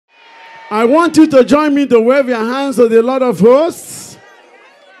I want you to join me to wave your hands to the Lord of hosts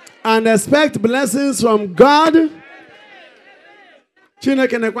and expect blessings from God.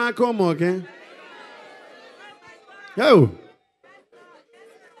 Chineke nekwa come okay? Yo.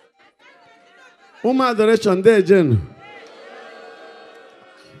 Adoration there, Jen.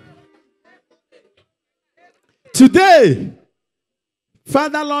 Today,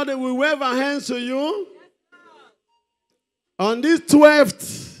 Father Lord, we wave our hands to you on this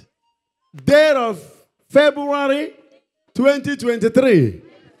 12th day of February 2023.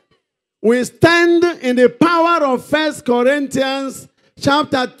 We stand in the power of 1 Corinthians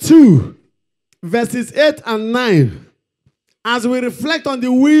chapter 2, verses 8 and 9, as we reflect on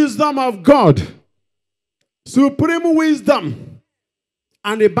the wisdom of God, supreme wisdom.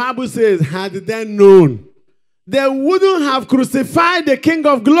 And the Bible says, had they known, they wouldn't have crucified the King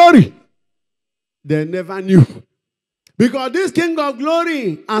of Glory. They never knew. Because this King of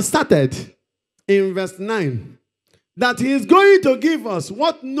Glory has started in verse 9. That he is going to give us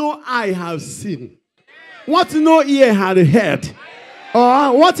what no eye has seen. What no ear had heard.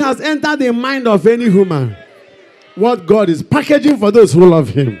 Or what has entered the mind of any human. What God is packaging for those who love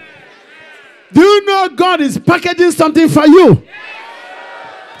him. Do you know God is packaging something for you?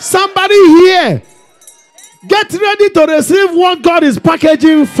 Somebody here. Get ready to receive what God is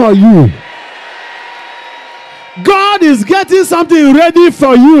packaging for you. God is getting something ready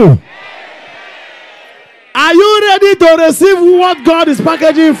for you. Are you ready to receive what God is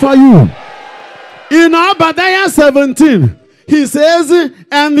packaging for you? In Obadiah 17, he says,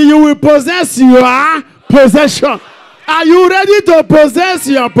 and you will possess your possession. Are you ready to possess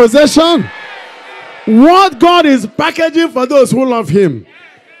your possession? What God is packaging for those who love him.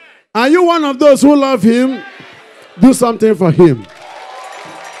 Are you one of those who love him? Do something for him.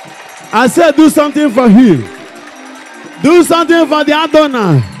 I said do something for him. Do something for the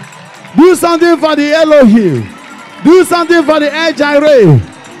Adonai. Do something for the Elohim. Do something for the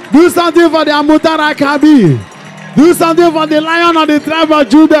Ejike. Do something for the Amutarakabi. Do something for the Lion of the tribe of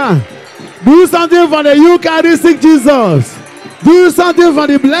Judah. Do something for the Eucharistic Jesus. Do something for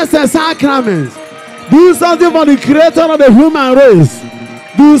the Blessed Sacraments. Do something for the Creator of the human race.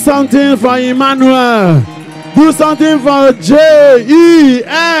 Do something for Emmanuel. Do something for Jesus.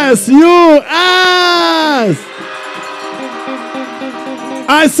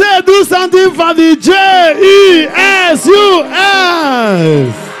 I said do something for the Jesus.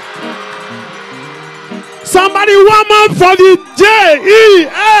 Somebody warm up for the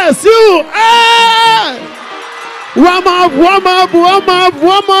Jesus. Warm up, warm up, warm up,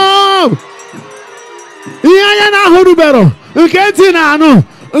 warm up. Iyanya na hurubero. Nkenti na anu.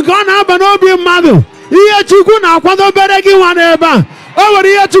 Nkona abanobi mmadu. Iye chukwu na akwadobere gị nwa n'ebe a. O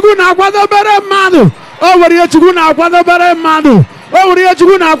nwere ihe chukwu na akwadobere mmadụ. O nwere ihe chukwu na akwadobere mmadụ. O nwere ihe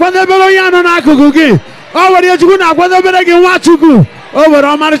chukwu na akwadobere onye anọ n'akụkụ gị. O nwere ihe chukwu na akwadobere gị nwa chukwu. O nwere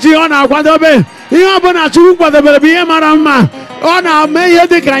ọmarịcha ihe ọ na-akwadobe. Ihe ọ bụla chukwu kwadobere bụ ihe mara mma. Ọ na-eme ihe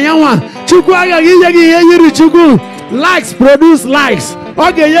dị ka ya nwa. Chukwu agaghị inye gị ihe yiri chukwu. Likes produce likes.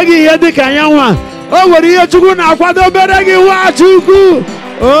 Ọ ga-enye gị ihe dị ka ya nwa. O nwere ihe chukwu na akwadobere gị nwa chukwu.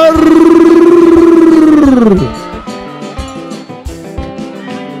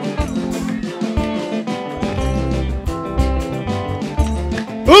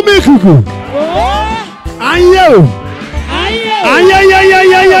 Umikuku. Ayo. Ayo.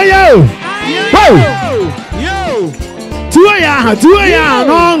 Yo. Tuwa ya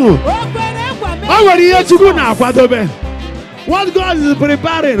no. O nwere ihe chukwu na akwadobe. What God is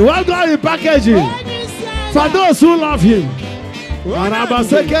preparing, what God is packaging for those who love him. Araba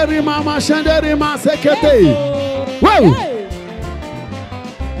sekeri mama shenderi ma sekete. Wow.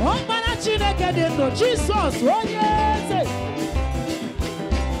 Omara Chineke dị ndụ Jesus onye eze.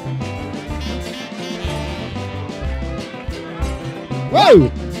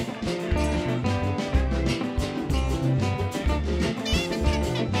 Wow.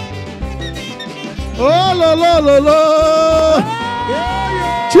 Oh lo.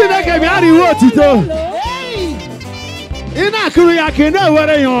 Chineke bịara iwe otito. Ina kuru ya ke na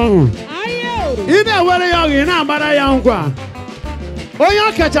were yon. Ina were yon ina mbara ya nkwa.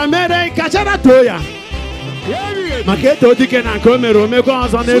 Onye kacha mere kachara to ya. Maka eto dike na nke o mere omekwa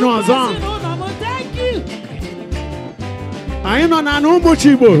ọzọ n'elu ọzọ. Anyị nọ na ụmụ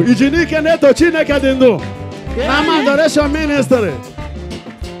Chigbo iji n'ike na-eto Chineke dị ndụ. Na Adoration Ministry.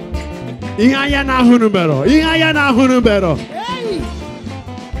 Ihe anya na-ahụ nubero. Ihe anya na-ahụ nubero.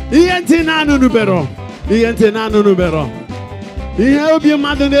 Ihe ntị na-anụ nubero. Ihe ntị na-anụ nubero. Ihe obi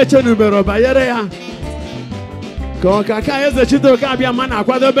mmadụ na-eche nubero banyere ya. Ka ọkaka eze Chitoke abịa ma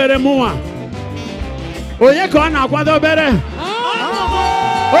na-akwadobere mụnwa. Onye ka ọ na-akwadobere?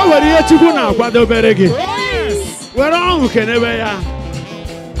 O were ihe Chukwu na-akwadobere gị. Were ọṅụ kenebe ya.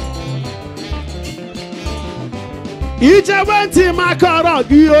 Ichebe ntị makọrọ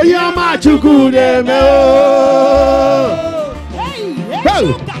gị onye ọma Chukwu na-eme o.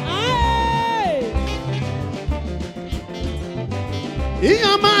 Ihe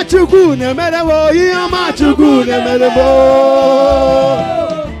ọma Chukwu na-emere m o. Ihe ọma Chukwu na-emere m o.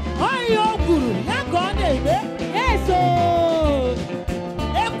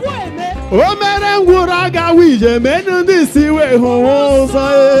 O mere ngwụrụ agawa ije menu ndị isi wee hụ ụzọ.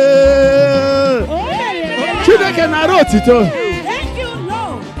 Chineke nara otito.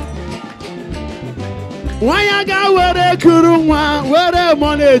 Nwanyị ga were kuru nwa were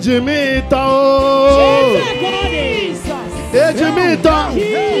mọ na ejimi ịtọ. Ejimi ịtọ.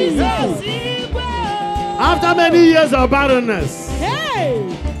 After many years of barrenness,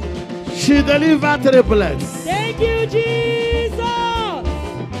 she delivered triplets. Thank you, Jesus.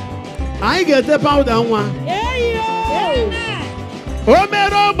 I get the powder one. O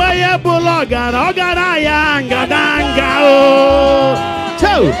mere ogbenye bụla ọgara ya ngadanga o.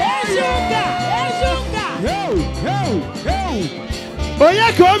 Chau.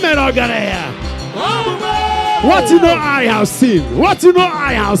 Onye ka o mere ọgaranya? What you know I have seen. What you know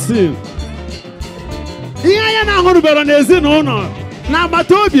I have seen. Ihe ya na-ahụrụbere n'ezinụlọ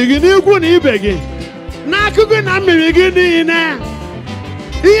n'agbata obi gị n'ikwu na ibe gị n'akụkụ na mmiri gị niile.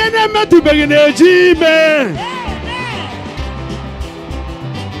 Ihe na-emetụbeghị na-eji ime.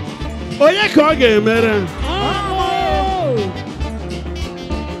 Onye ka ọ ga-emere?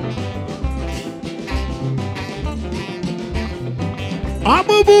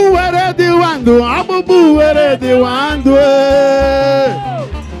 Ọgbụgbụ were dịwa ndụ, ọgbụgbụ were dịwa ndụ.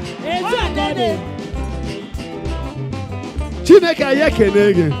 Chineke ya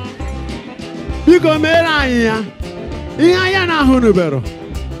ekele gị. Biko mere anyị ya. Ihe anya na-ahụnụbero.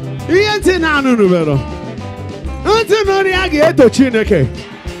 Ihe ntị na-anụnụbero. Ntị nụrụ ya ga-eto Chineke.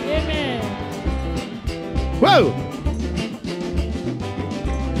 Well,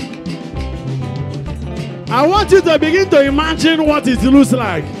 I want you to begin to imagine what it looks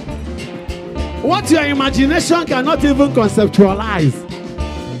like. What your imagination cannot even conceptualize.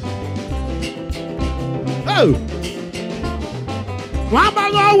 Oh!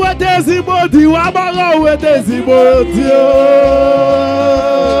 Wabago with ezibodi, wabago with ezibodi.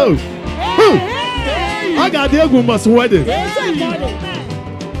 I got the egwu must wedding.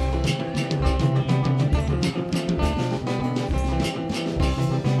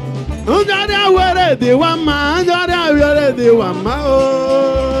 Ndọrọ were dị wama, ndọrọ were dị wama o.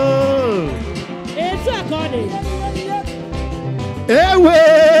 Ewe,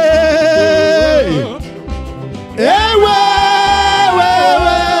 ewe,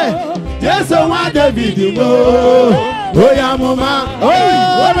 ewe, Jesu nwa David mo, oya mama,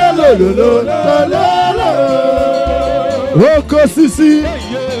 oya lololo, lololo. Okosisi,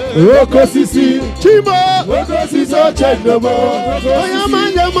 okosisi, chimo, okosisi ochenomo, oya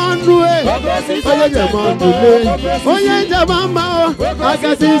manje mandue, oya jamandule, oya jamamba,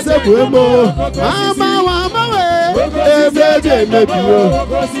 akasi sebuemo, ama wa mawe, ebeje mebio,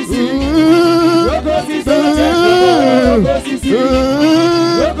 okosisi, okosisi ochenomo, okosisi,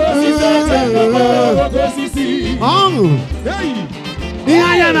 okosisi ochenomo, okosisi. Oh,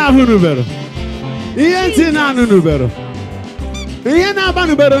 ihe ya na ahụnụbero, ihe ntị na anụnụbero. Ihe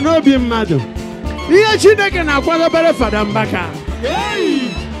na-abanụbere n'obi mmadụ. Ihe Chineke na-akwadobere Fada Mbaka.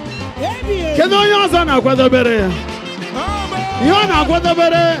 Kedu onye ọzọ na-akwadobere ya? Ihe ọ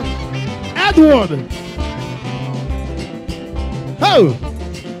na-akwadobere Edward. Oh!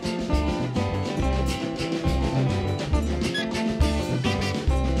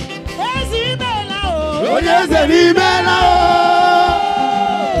 Onye eze n'imela o!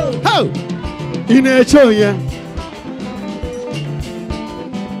 Oh! Ị na-eche onye?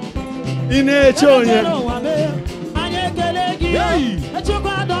 Ị na-eche onye?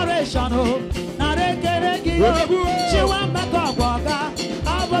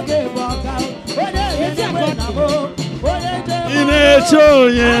 Ị na-eche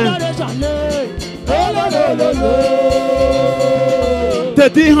onye?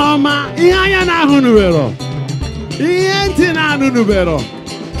 Tete ihe ọma, ihe anya na-ahụnụbero, ihe ntị na-anụnụbero,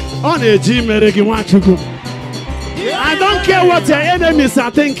 ọ na-eji mere gị Nwachukwu. I don't care what your enemies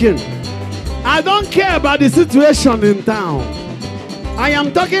are thinking. I don't care about the situation in town. I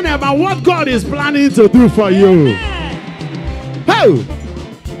am talking about what God is planning to do for you. Oh,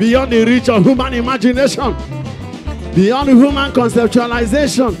 beyond the reach of human imagination, beyond human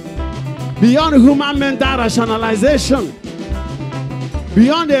conceptualization, beyond human mental rationalization,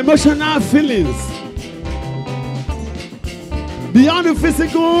 beyond the emotional feelings. Beyond the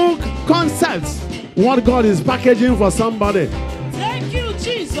physical concepts, what God is packaging for somebody. Thank you,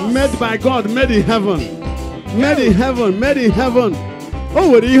 Jesus. Made by God, made in heaven. Made in heaven, made in heaven. Oh,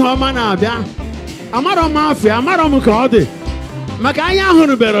 what do you have, man? Amaro mafia, amaro mukode. Makaya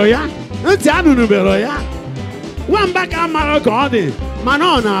hunuberoya. Ntianu nuberoya. Mbaka amaro kode.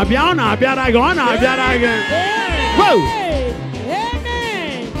 Manona, biana, biaragona, biaraga. Whoa!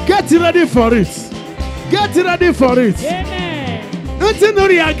 Amen. Get ready for it. Get ready for it. Amen.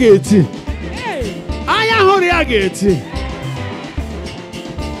 Ntinuria geti. Hey. Aya huria geti.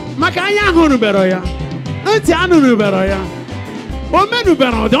 Makaya hunuberoya. Ntianu nuberoya. Omenu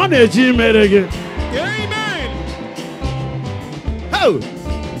bero don eji merege. Amen. Oh.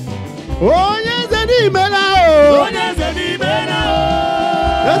 Onye zedi mela o. Onye zedi mela o.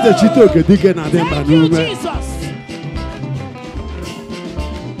 Eze chitoke dike na demba Thank you, nume. Jesus.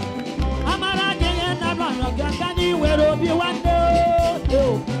 Amara genye na bano gangani wero bi wande.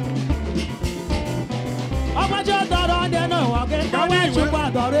 Obajo doro de no oge kawe chukwa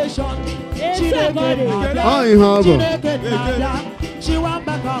adoration. Oh, ihe ọ bụ. She want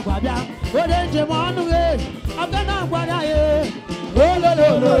back up, Babia. What did you want to get? I'm gonna go there. Oh, lo, lo,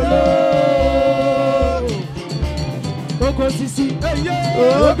 lo, lo. Oko Sisi.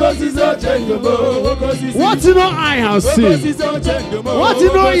 What you know I have seen? What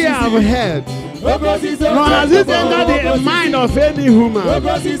you know you have heard? Nor has it entered the mind of any human. What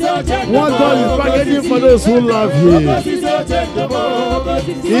God is packaging for those who love Him.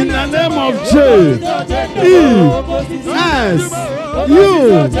 In the name of J, E, S, U,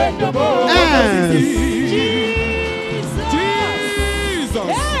 S. Jesus.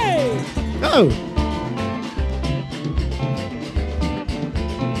 Hey! Oh.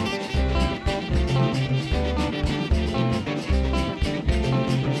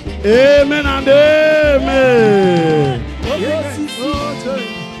 Amen and amen.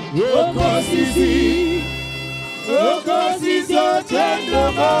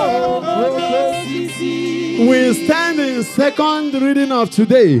 We stand in second reading of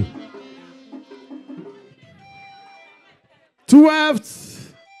today.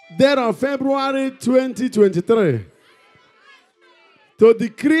 12th day of February 2023. To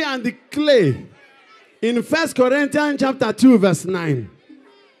decree and declare in 1 Corinthians chapter 2 verse 9.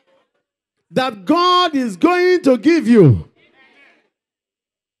 That God is going to give you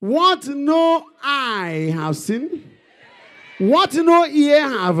what no eye have seen, what no ear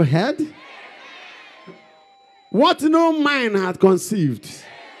have heard, what no mind had conceived.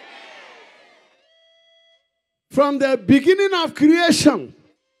 From the beginning of creation,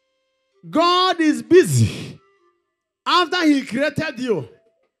 God is busy. After He created you,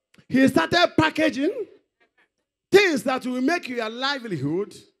 He started packaging things that will make your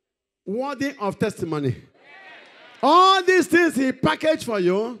livelihood worthy of testimony. All these things He packaged for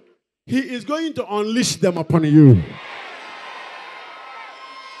you, He is going to unleash them upon you.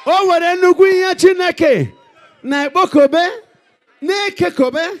 O were nnukwu ihe Chineke na ekpokobe, na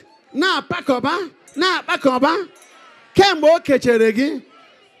ekekobe, na apakoba, na akpakoba kemgbe o kechere gị.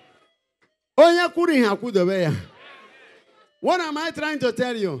 Onye kwuru ihe akwudobe ya. What am I trying to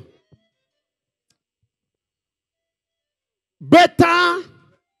tell you? Better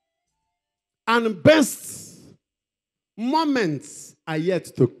and best moments are yet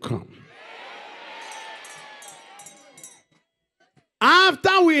to come.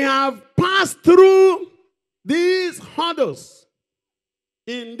 After we have passed through these hurdles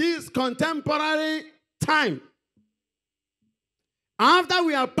in this contemporary time, after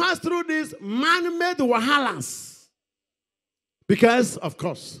we have passed through these man-made wahalas, because, of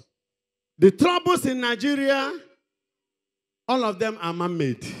course, the troubles in Nigeria, all of them are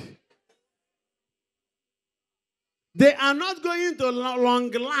man-made. They are not going to long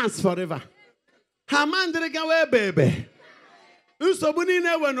last forever. Hamandrigawe baby. Usobuni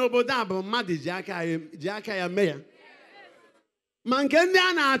newe nobodabu madi jaka ya meya. Mankendi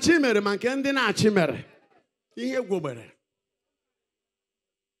ana achimere, mankendi na achimere. Ihe gwobere.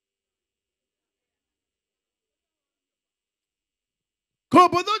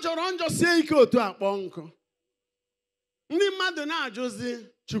 Kobodo chọrọ njọ sie ike otu akpọ nkụ. Ndị mmadụ na-ajụzi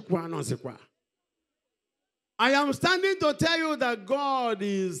Chukwu anọzikwa. I am standing to tell you that God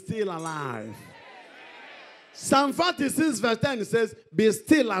is still alive. Psalm 46 verse 10 says, be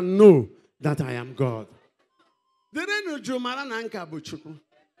still and know that I am God. Derenu jumara na nka bụ Chukwu.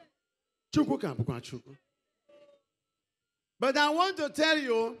 Chukwu ka bụkwa Chukwu. But I want to tell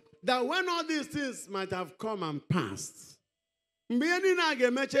you that when all these things might have come and passed,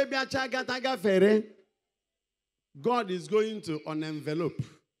 God is going to unenvelope.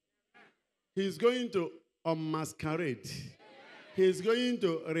 He's going to unmasquerade. He's going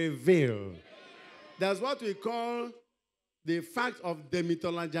to reveal. That's what we call the fact of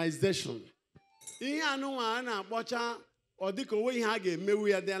demythologization. They're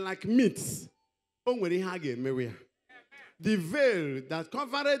like myths. The veil that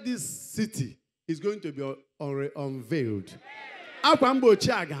covered this city is going to be unveiled.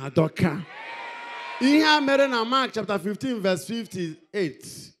 Ihe mere na Mark chapter 15 verse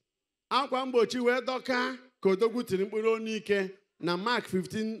 58. Akwa mgbochi wee dọka ka odogwu tiri mkpụrụ onu ike na Mark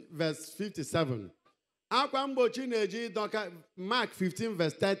 15 verse 57. Akwa mgbochi na-eji dọka Mark 15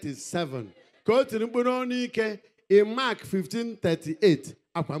 verse 37. Ka o tiri mkpụrụ onu ike in Mark 15:38.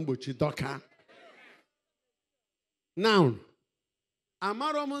 Akwa mgbochi dọka. Now,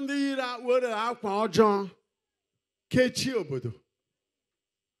 amaro m ndị yiri were akwa ọjọọ kechie obodo.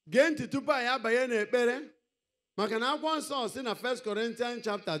 Gee ntị tupu anyị abanye n'ekpere maka na akwụkwọ nsọ si na 1 Corinthians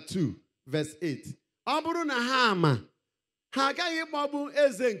chapter 2 verse 8. Ọ bụrụ na ha ama ha agaghị ịkpọgbu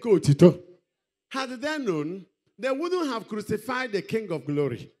eze nke otito. Had they known, they wouldn't have crucified the King of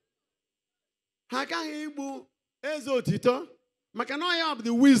Glory. Ha agaghị igbu eze otito maka na ọ of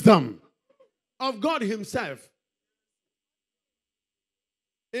the wisdom of God himself.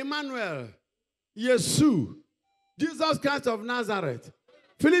 Emmanuel, Yesu, Jesus Christ of Nazareth.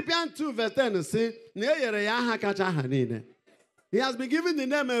 Philippians 2 verse 10 says, he has been given the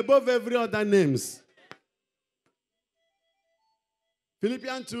name above every other names.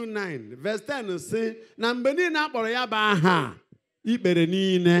 Philippians 2:9 verse 10 says,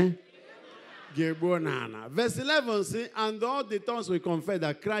 verse 11 says, and all the tongues will confess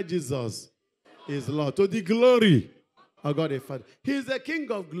that Christ Jesus is Lord, to the glory of God the Father. He is the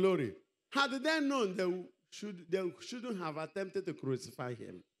King of glory. Had they known, they shouldn't have attempted to crucify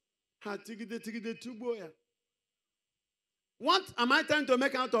him. What am I trying to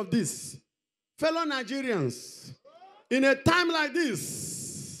make out of this? Fellow Nigerians, in a time like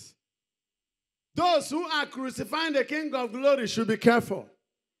this, those who are crucifying the King of Glory should be careful.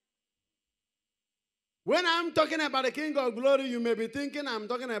 When I'm talking about the King of Glory, you may be thinking I'm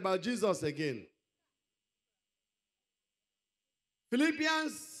talking about Jesus again.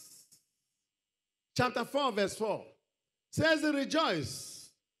 Philippians chapter 4 verse 4 says, rejoice.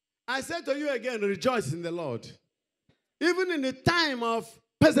 I say to you again, rejoice in the Lord. Even in the time of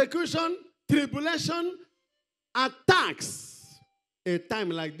persecution, tribulation, attacks, a time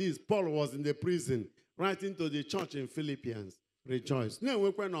like this, Paul was in the prison, writing to the church in Philippians, rejoice.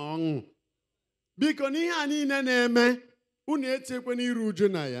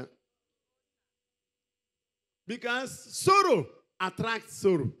 Because sorrow attracts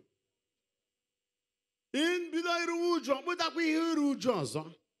sorrow. In bido iru ujo, butakwa ihe iru ujo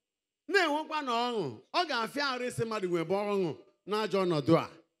ọzọ. Na-enwekwa na ọṅụ, ọ ga-afịa arụ isi mmadụ nwebe ọṅụ n'ajọ ọnọdụ a.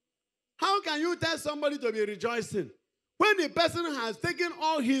 How can you tell somebody to be rejoicing when the person has taken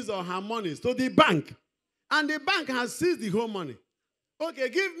all his or her monies to the bank and the bank has seized the whole money? Okay,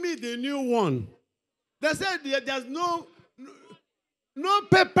 give me the new one. They said there's no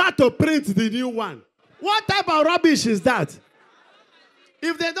paper to print the new one. What type of rubbish is that?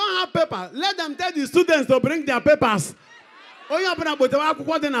 If they don't have paper, let them tell the students to bring their papers.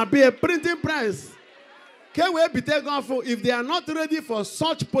 Printing price. If they are not ready for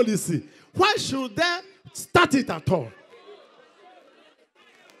such policy, why should they start it at all?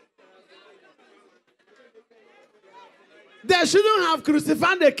 They shouldn't have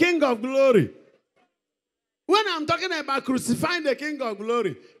crucified the King of Glory. When I'm talking about crucifying the King of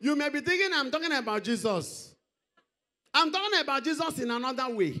Glory, you may be thinking I'm talking about Jesus. I'm talking about Jesus in another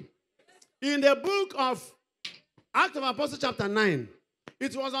way. In the book of Acts of Apostles chapter 9,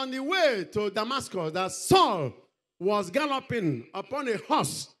 it was on the way to Damascus that Saul was galloping upon a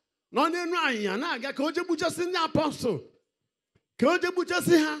horse. Apostle.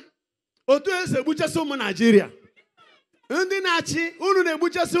 Nigeria.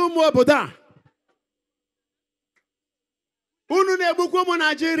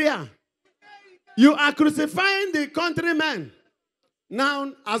 Nigeria. You are crucifying the countrymen.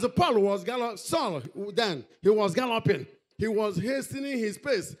 Now, as Paul was Saul then, he was galloping. He was hastening his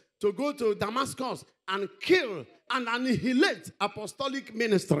pace to go to Damascus and kill and annihilate apostolic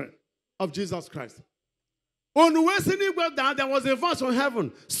ministry of Jesus Christ. On the way down, there was a voice from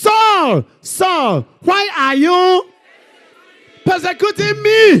heaven. Saul, Saul, why are you persecuting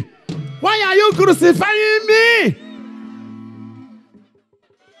me? Why are you crucifying me?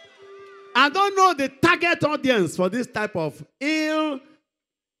 I don't know the target audience for this type of ill-gotten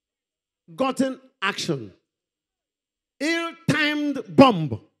action. Ill-timed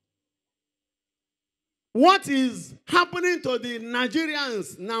bomb. What is happening to the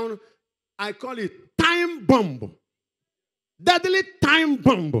Nigerians now, I call it time bomb. deadly time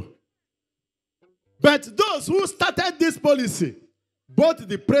bomb. But those who started this policy, both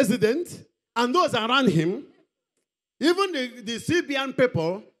the president and those around him, even the CBN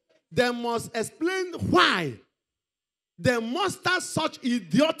people, they must explain why they muster such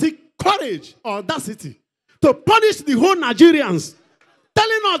idiotic courage or audacity to punish the whole Nigerians,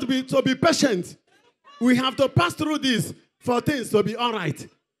 telling us to be patient. We have to pass through this for things to be all right.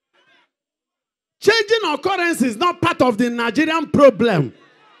 Changing our currency is not part of the Nigerian problem.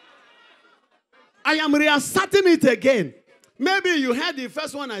 I am reasserting it again. Maybe you heard the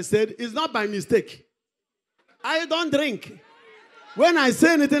first one I said. It's not by mistake. I don't drink. When I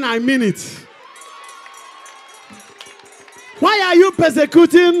say anything, I mean it. Why are you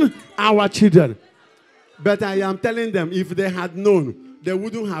persecuting our children? But I am telling them, if they had known, they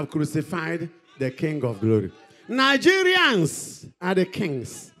wouldn't have crucified the King of Glory. Nigerians are the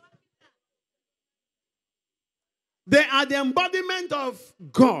kings. They are the embodiment of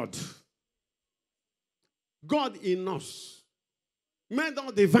God. God in us. Made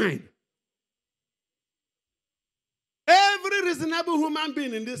all divine. Every reasonable human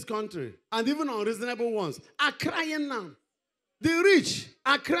being in this country, and even unreasonable ones, are crying now. The rich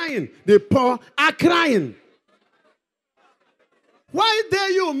are crying. The poor are crying. Why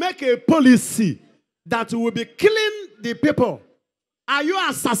dare you make a policy that will be killing the people? Are you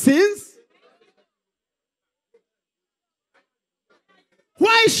assassins?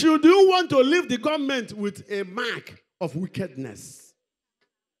 Why should you want to leave the government with a mark of wickedness?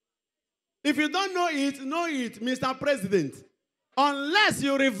 If you don't know it, Mr. President. Unless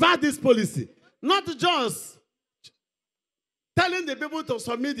you revert this policy, not just telling the people to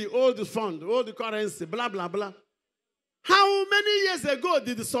submit the old fund, old currency, blah, blah, blah. How many years ago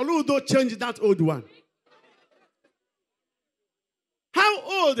did the Soludo change that old one? How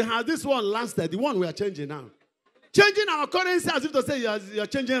old has this one lasted, the one we are changing now? Changing our currency as if to say you're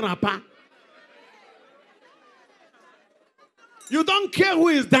changing wrapper. You don't care who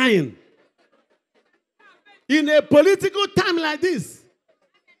is dying. In a political time like this,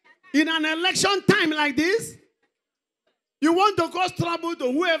 in an election time like this, you want to cause trouble to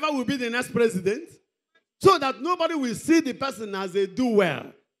whoever will be the next president so that nobody will see the person as a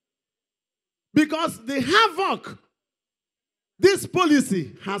do-well. Because the havoc this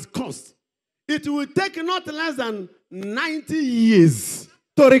policy has caused, it will take not less than 90 years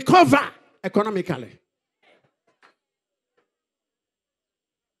to recover economically.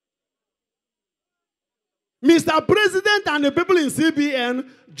 Mr. President and the people in CBN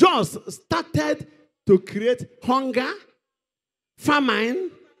just started to create hunger,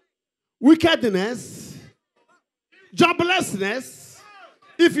 famine, wickedness, joblessness.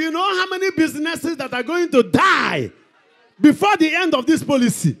 If you know how many businesses that are going to die before the end of this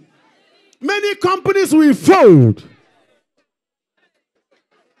policy, many companies will fold.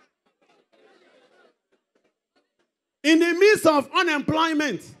 In the midst of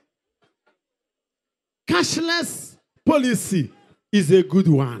unemployment, cashless policy is a good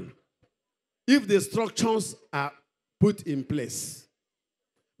one if the structures are put in place.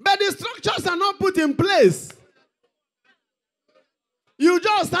 But the structures are not put in place. You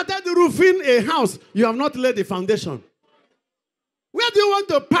just started roofing a house. You have not laid the foundation. Where do you want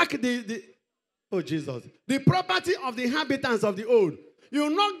to park the property of the inhabitants of the old? You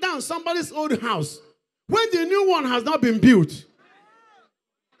knock down somebody's old house when the new one has not been built.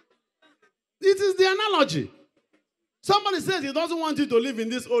 It is the analogy. Somebody says he doesn't want you to live in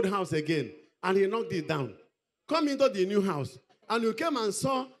this old house again, and he knocked it down. Come into the new house, and you came and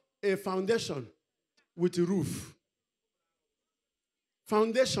saw a foundation with a roof.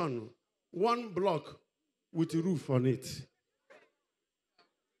 Foundation, one block with a roof on it.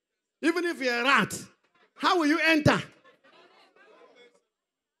 Even if you're a rat, how will you enter?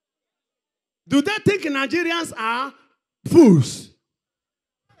 Do they think Nigerians are fools?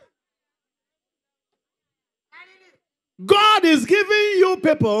 God is giving you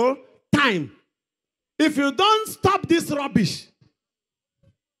people time. If you don't stop this rubbish,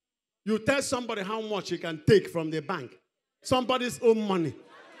 you tell somebody how much you can take from the bank. Somebody's own money.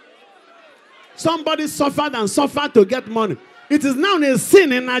 Somebody suffered and suffered to get money. It is now a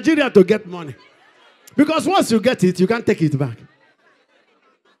sin in Nigeria to get money. Because once you get it, you can't take it back.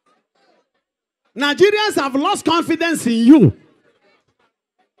 Nigerians have lost confidence in you.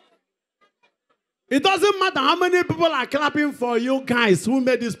 It doesn't matter how many people are clapping for you guys who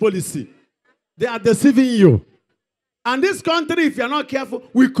made this policy. They are deceiving you. And this country, if you're not careful,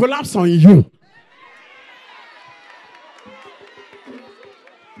 will collapse on you.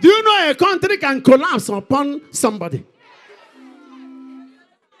 Do you know a country can collapse upon somebody?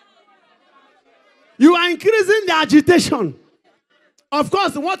 You are increasing the agitation. Of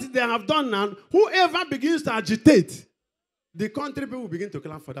course, what they have done now, whoever begins to agitate, the country people will begin to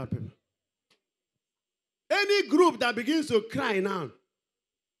clap for that people. Any group that begins to cry now,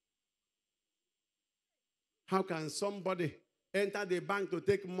 how can somebody enter the bank to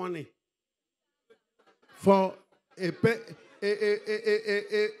take money for a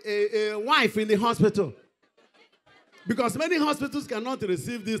wife in the hospital? Because many hospitals cannot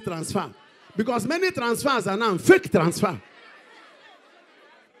receive this transfer. Because many transfers are now fake transfer.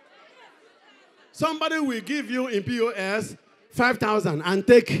 Somebody will give you in POS 5,000 and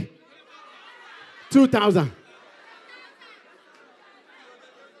take 2,000.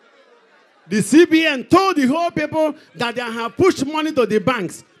 The CBN told the whole people that they have pushed money to the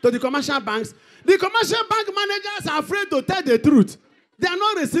banks, to the commercial banks. The commercial bank managers are afraid to tell the truth. They are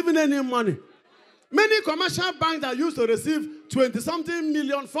not receiving any money. Many commercial banks that used to receive 20-something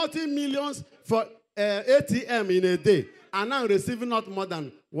million, 40 millions for ATM in a day are now receiving not more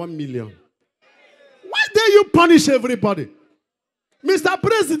than 1 million. Why do you punish everybody? Mr.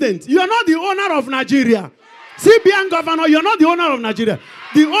 President, you are not the owner of Nigeria. CBN governor, you are not the owner of Nigeria.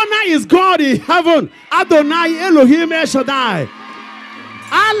 The owner is God in heaven. Adonai Elohim El Shaddai.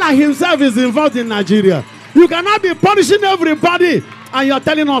 Allah himself is involved in Nigeria. You cannot be punishing everybody and you are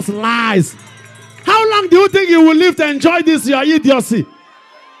telling us lies. How long do you think you will live to enjoy this, your idiocy?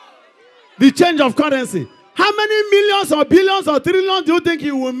 The change of currency. How many millions or billions or trillions do you think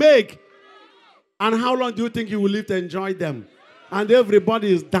you will make? And how long do you think you will live to enjoy them? And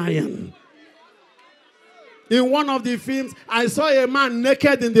everybody is dying. In one of the films, I saw a man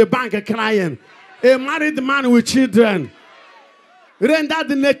naked in the bank crying. A married man with children. Rendered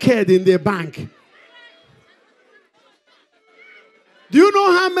naked in the bank. Do you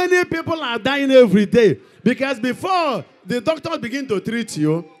know how many people are dying every day? Because before the doctors begin to treat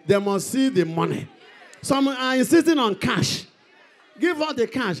you, they must see the money. Some are insisting on cash. Give us the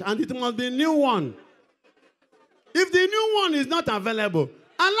cash and it must be a new one. If the new one is not available,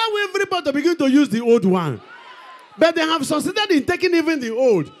 allow everybody to begin to use the old one. But they have succeeded in taking even the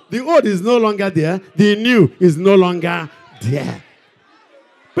old. The old is no longer there. The new is no longer there.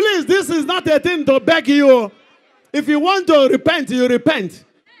 Please, this is not a thing to beg you. If you want to repent, you repent.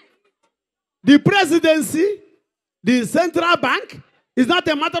 The presidency, the central bank, is not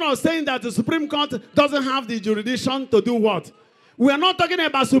a matter of saying that the Supreme Court doesn't have the jurisdiction to do what. We are not talking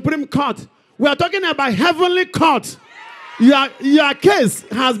about Supreme Court. We are talking about heavenly court. Your case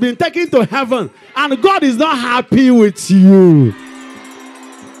has been taken to heaven, and God is not happy with you.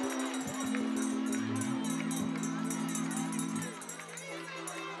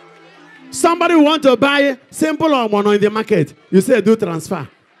 Somebody want to buy simple or mono in the market. You say do transfer.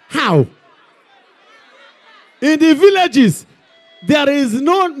 How? In the villages, there is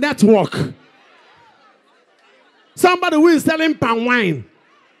no network. Somebody who is selling palm wine,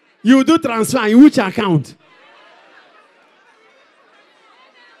 you do transfer in which account?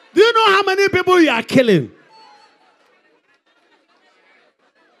 Do you know how many people you are killing?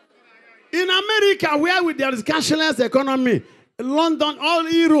 In America, where there is cashless economy, London, all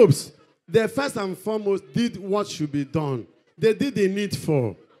Europes, they first and foremost did what should be done. They did the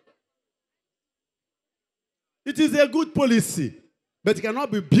needful. It is a good policy, but it cannot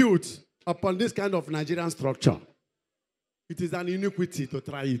be built upon this kind of Nigerian structure. It is an iniquity to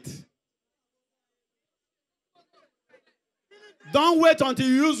try it. Don't wait until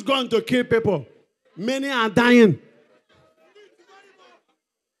you use gun to kill people. Many are dying.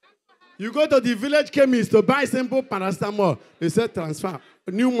 You go to the village chemist to buy simple paracetamol. They say transfer.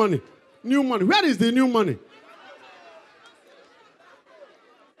 New money. New money. Where is the new money?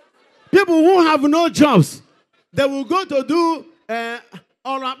 People who have no jobs, they will go to do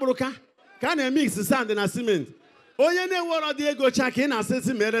Oraburuka. Can they mix sand and cement? Oye ne wora di ego check in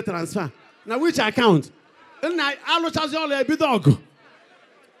assessing mere transfer. Now which account? I allow all a bit dog.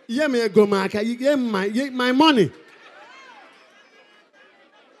 Ye me go maka. You get my money.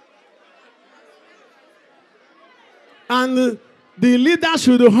 And the leader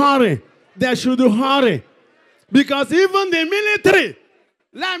should hurry. They should hurry. Because even the military,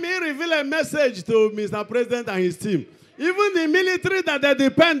 let me reveal a message to Mr. President and his team. Even the military that they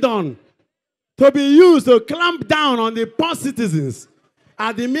depend on to be used to clamp down on the poor citizens.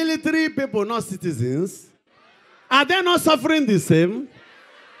 Are the military people not citizens? Are they not suffering the same?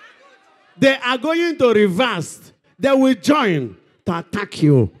 They are going to reverse. They will join to attack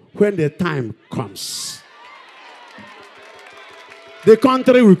you when the time comes. The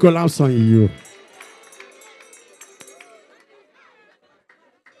country will collapse on you.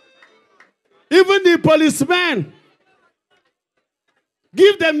 Even the policemen,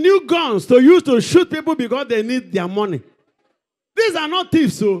 give them new guns to use to shoot people because they need their money. These are not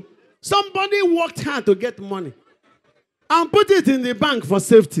thieves, so somebody worked hard to get money and put it in the bank for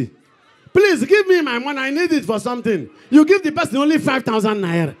safety. Please give me my money. I need it for something. You give the person only 5,000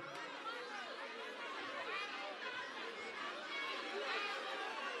 naira.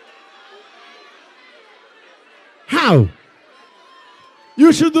 How?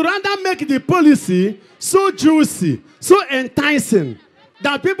 You should rather make the policy so juicy, so enticing,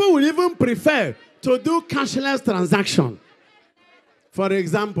 that people will even prefer to do cashless transaction. For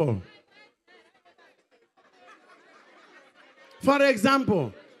example,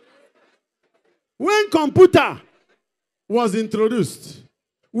 when computer was introduced,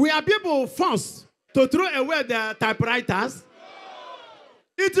 were people forced to throw away their typewriters?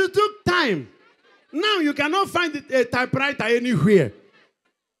 It took time. Now you cannot find a typewriter anywhere.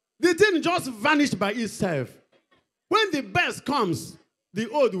 The thing just vanished by itself. When the best comes, the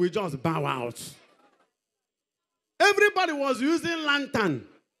old will just bow out. Everybody was using lantern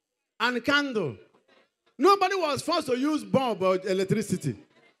and candle. Nobody was forced to use bulb or electricity.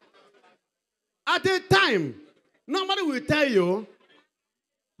 At a time, nobody will tell you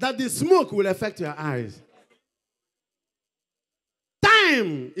that the smoke will affect your eyes.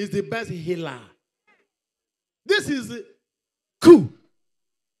 Time is the best healer. This is coup.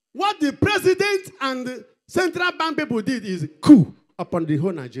 What the president and the central bank people did is coup upon the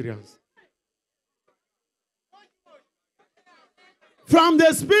whole Nigerians. From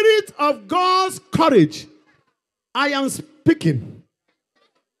the spirit of God's courage, I am speaking.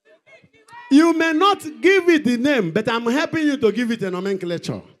 You may not give it the name, but I'm helping you to give it a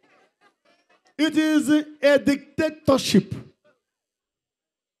nomenclature. It is a dictatorship.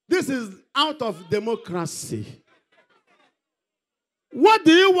 This is out of democracy. What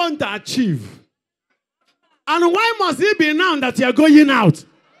do you want to achieve? And why must it be now that you are going out?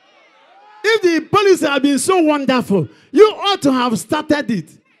 If the policy had been so wonderful, you ought to have started it.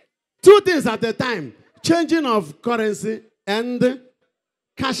 2 things at a time. Changing of currency and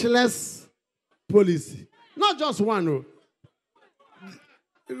cashless policy. Not just one.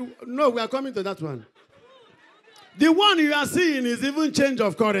 No, we are coming to that one. The one you are seeing is even change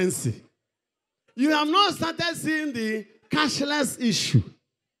of currency. You have not started seeing the cashless issue.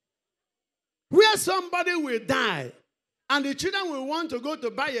 Where somebody will die and the children will want to go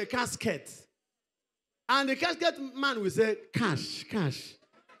to buy a casket. And the casket man will say, cash, cash.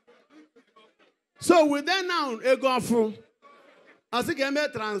 So we then now go through. I think I may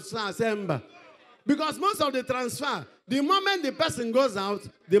transfer. Because most of the transfer, the moment the person goes out,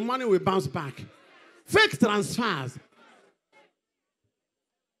 the money will bounce back. Fake transfers.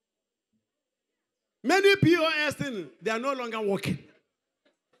 Many POS things, they are no longer working.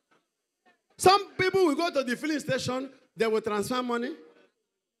 Some people will go to the filling station, they will transfer money,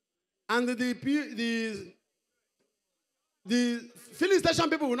 and the filling station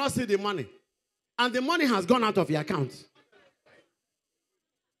people will not see the money. And the money has gone out of your account.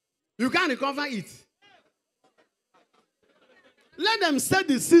 You can't recover it. Let them set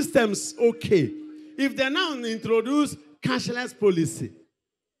the systems okay. If they now introduce cashless policy,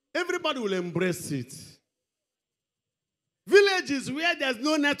 everybody will embrace it. Villages where there's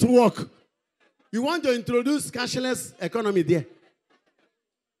no network, you want to introduce cashless economy there.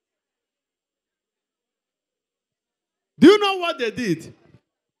 Do you know what they did?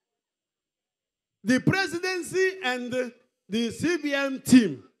 The presidency and the CBN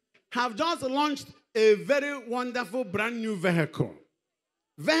team have just launched a very wonderful brand new vehicle.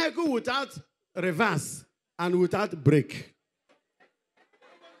 Vehicle without reverse and without brake.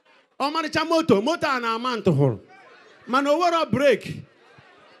 Omaricha motor and a man to hold. Man over brake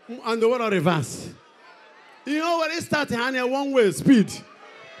and over reverse. You know where it starts and a one-way speed.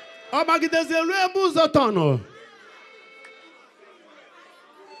 There's a rebel tunnel.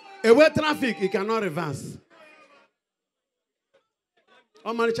 A way traffic, you cannot reverse.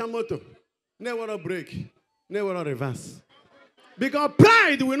 Omaricha motor. Never brake. Never reverse. Because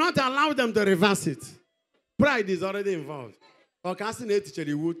pride will not allow them to reverse it. Pride is already involved. A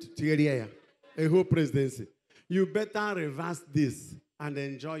whole presidency. You better reverse this and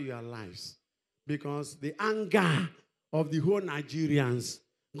enjoy your lives. Because the anger of the whole Nigerians.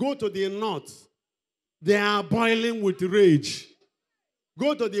 Go to the north. They are boiling with rage.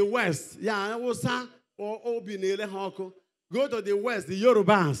 Go to the west. Go to the west, the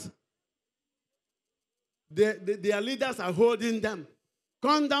Yorubas. Their leaders are holding them.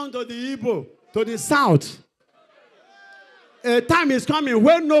 Come down to the Igbo, to the south. A time is coming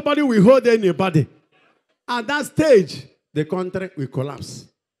when nobody will hold anybody. At that stage, the country will collapse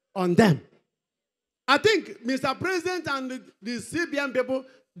on them. I think Mr. President and the CBN people,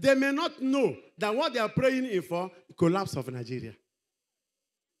 they may not know that what they are praying for, collapse of Nigeria.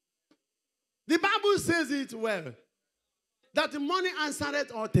 The Bible says it well, that money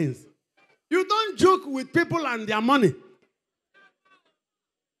answereth all things. You don't joke with people and their money.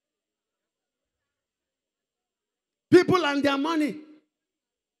 People and their money.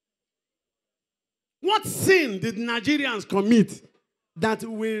 What sin did Nigerians commit that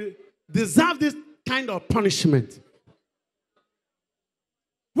will deserve this kind of punishment?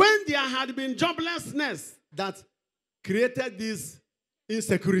 When there had been joblessness that created this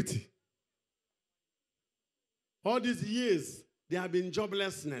insecurity. All these years, there have been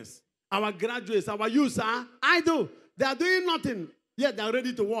joblessness. Our graduates, our youth are idle. They are doing nothing, yet they are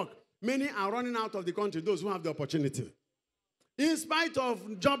ready to work. Many are running out of the country, those who have the opportunity. In spite of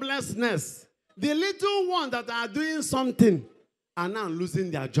joblessness, the little ones that are doing something are now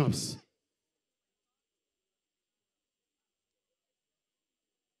losing their jobs.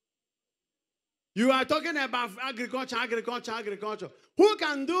 You are talking about agriculture. Who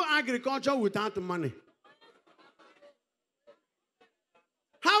can do agriculture without money?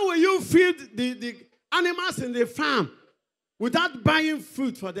 How will you feed the animals in the farm without buying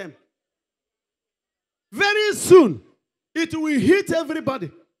food for them? Very soon, it will hit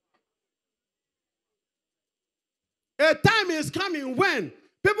everybody. A time is coming when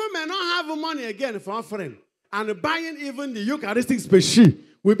people may not have money again for offering, and buying even the Eucharistic species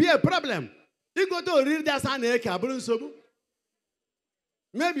will be a problem. You go to read that and maybe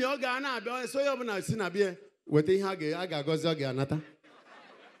you're going to so you're going to see a with the Haggy.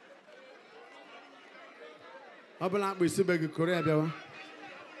 Abala we see beg Korea biawa.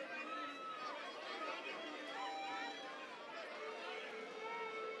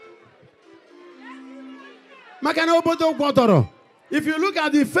 If you look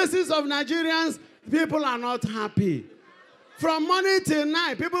at the faces of Nigerians, people are not happy. From morning till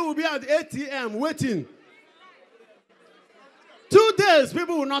night, people will be at ATM waiting. 2 days,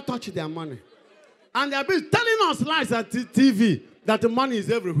 people will not touch their money. And they'll be telling us lies at TV that the money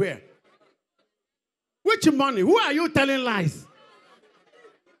is everywhere. Which money? Who are you telling lies?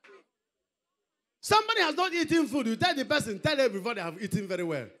 Somebody has not eaten food. You tell the person, tell everybody I have eaten very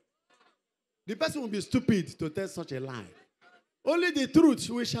well. The person will be stupid to tell such a lie. Only the truth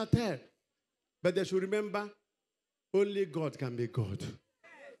we shall tell. But they should remember, only God can be God.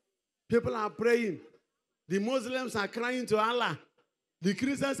 People are praying. The Muslims are crying to Allah. The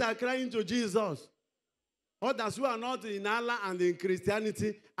Christians are crying to Jesus. Others who are not in Allah and in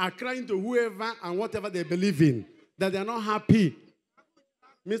Christianity are crying to whoever and whatever they believe in, that they are not happy.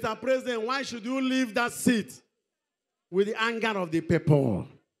 Mr. President, why should you leave that seat with the anger of the people?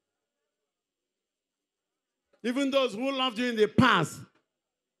 Even those who loved you in the past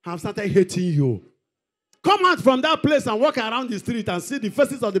have started hating you. Come out from that place and walk around the street and see the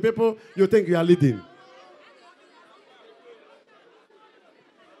faces of the people you think you are leading.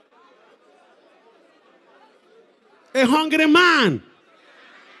 A hungry man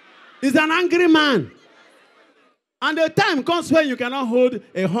is an angry man. And the time comes when you cannot hold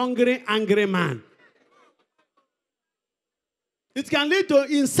a hungry, angry man. It can lead to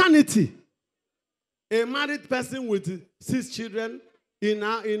insanity. A married person with 6 children in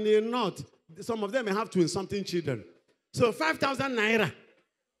the north, some of them may have 20-something children. So 5,000 naira,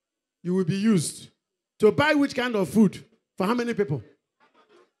 you will be used to buy which kind of food? For how many people?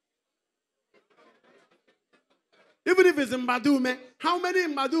 Even if it's in Badume, how many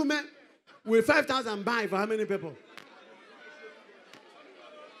in Badume will 5,000 buy for how many people?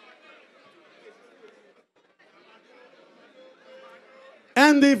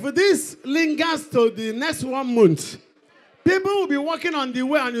 And if this lingers to the next 1 month, people will be walking on the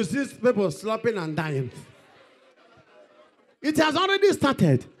way and you see people slopping and dying. It has already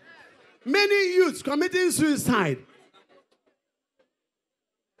started. Many youths committing suicide.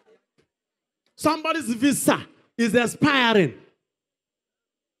 Somebody's visa is expiring.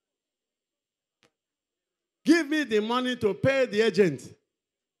 Give me the money to pay the agent.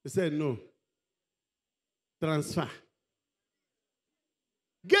 He said, no. Transfer.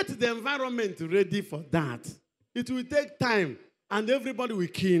 Get the environment ready for that. It will take time, and everybody will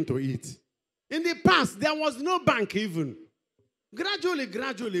key into it. In the past, there was no bank even.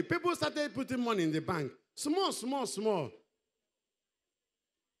 Gradually, people started putting money in the bank. Small.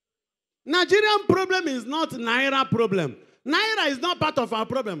 Nigerian problem is not Naira problem. Naira is not part of our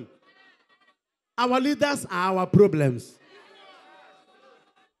problem. Our leaders are our problems.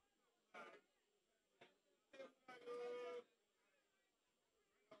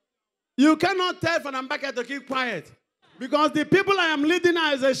 You cannot tell for Mbaka to keep quiet. Because the people I am leading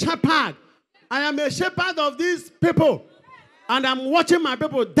now is a shepherd. I am a shepherd of these people. And I'm watching my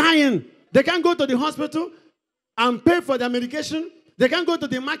people dying. They can't go to the hospital and pay for their medication. They can't go to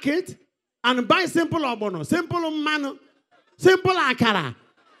the market. and buy simple obono, simple mano, simple akara.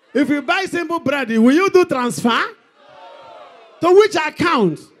 If you buy simple bread, will you do transfer? To which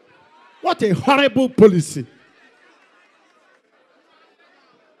account? What a horrible policy.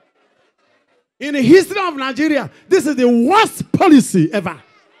 In the history of Nigeria, this is the worst policy ever.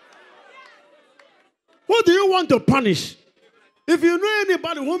 Who do you want to punish? If you know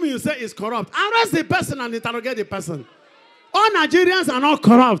anybody whom you say is corrupt, arrest the person and interrogate the person. All Nigerians are not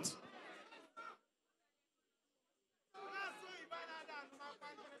corrupt.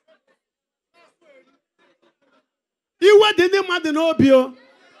 You didn't matter no bio,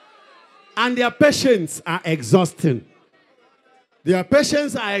 and their patients are exhausting. Their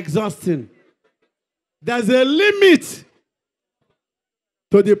patients are exhausting. There's a limit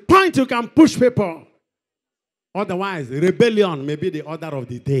to the point you can push people. Otherwise, rebellion may be the order of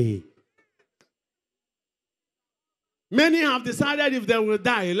the day. Many have decided if they will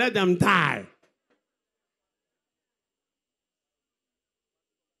die, let them die.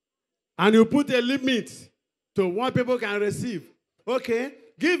 And you put a limit to what people can receive. Okay,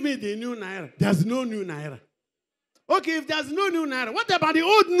 give me the new naira. There's no new naira. Okay, if there's no new naira, what about the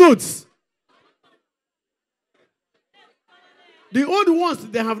old notes? The old ones,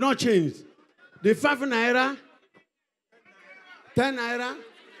 they have not changed. The 5 naira, 10 naira,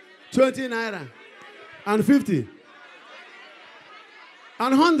 20 naira, and 50.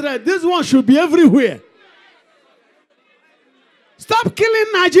 And 100. This one should be everywhere. Stop killing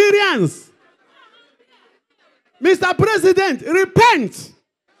Nigerians. Mr. President, repent.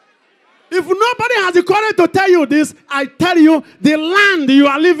 If nobody has the courage to tell you this, I tell you, the land you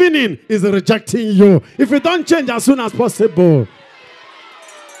are living in is rejecting you. If you don't change as soon as possible.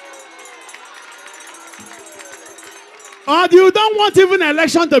 Or you don't want even an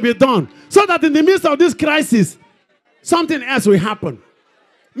election to be done, so that in the midst of this crisis, something else will happen.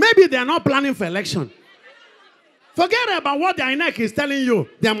 Maybe they are not planning for election. Forget about what the INEC is telling you.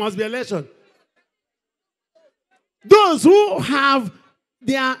 There must be election. Those who have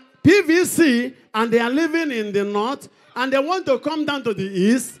their PVC and they are living in the north and they want to come down to the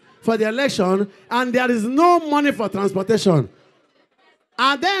east for the election and there is no money for transportation,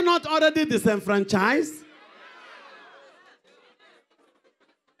 are they not already disenfranchised?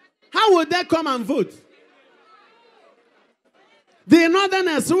 How would they come and vote? The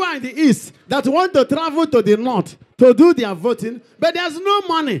northerners who are in the east that want to travel to the north to do their voting, but there's no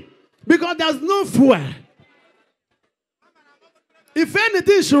money because there's no fuel. If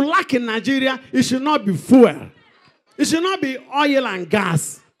anything should lack in Nigeria, it should not be fuel. It should not be oil and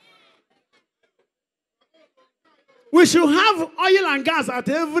gas. We should have oil and gas at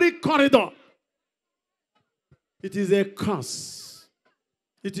every corridor. It is a curse.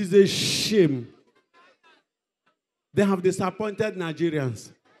 It is a shame. They have disappointed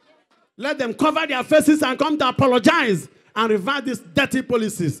Nigerians. Let them cover their faces and come to apologize and reverse these dirty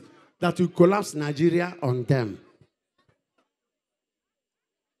policies that will collapse Nigeria on them.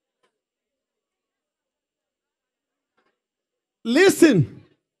 Listen,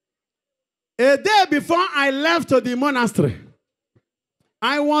 a day before I left to the monastery,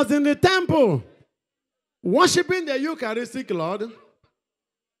 I was in the temple worshiping the Eucharistic Lord,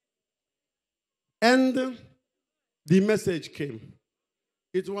 and the message came.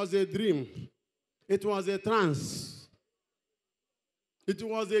 It was a dream. It was a trance. It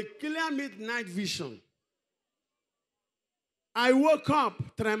was a clear midnight vision. I woke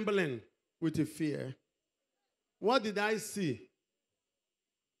up trembling with fear. What did I see?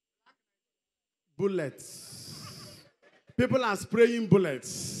 Bullets. People are spraying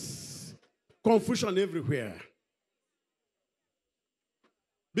bullets. Confusion everywhere.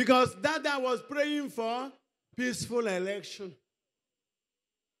 Because Dada was praying for peaceful election.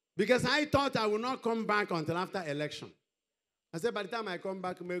 Because I thought I would not come back until after election. I said, by the time I come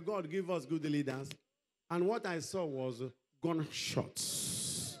back, may God give us good leaders. And what I saw was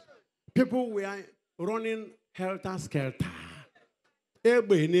gunshots. People were running helter-skelter. The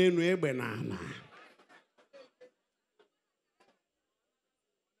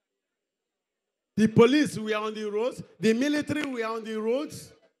police were on the roads. The military were on the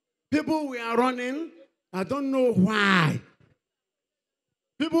roads. People were running. I don't know why.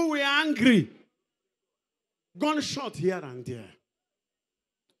 People were angry. Gunshot here and there.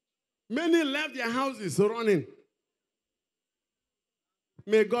 Many left their houses running.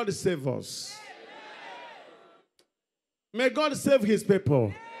 May God save us. May God save his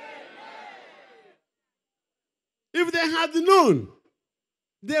people. If they had known,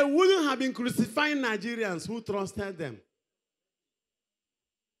 they wouldn't have been crucifying Nigerians who trusted them.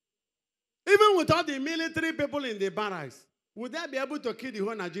 Even with all the military people in the barracks, would they be able to kill the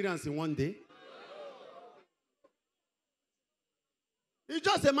whole Nigerians in one day? It's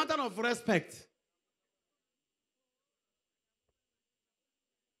just a matter of respect.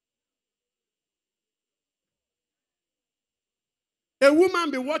 A woman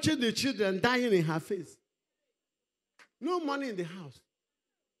be watching the children dying in her face. No money in the house.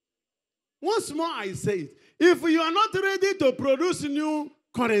 Once more I say it. If you are not ready to produce new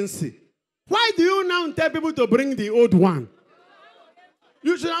currency, why do you now tell people to bring the old one?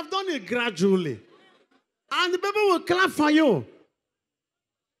 You should have done it gradually. And the people will clap for you.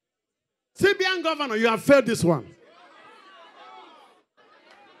 CBN governor, you have failed this one.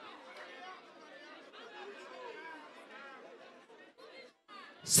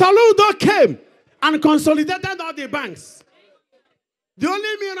 Saludo came and consolidated all the banks. The only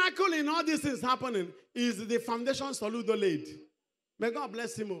miracle in all these things happening is the foundation Saludo laid. May God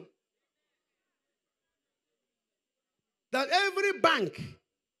bless him. That every bank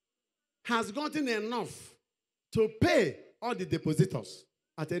has gotten enough to pay all the depositors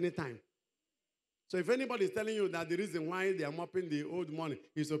at any time. So if anybody is telling you that the reason why they are mopping the old money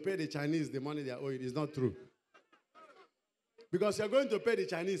is to pay the Chinese the money they are owing, it's not true. Because you're going to pay the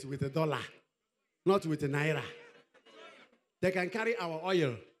Chinese with $1, not with naira. They can carry our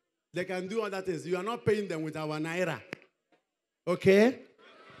oil. They can do other things. You are not paying them with our naira. Okay?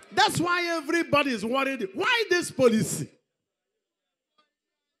 That's why everybody is worried. Why this policy?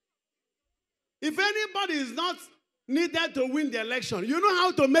 If anybody is not needed to win the election, you know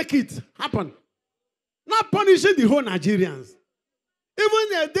how to make it happen. Not punishing the whole Nigerians.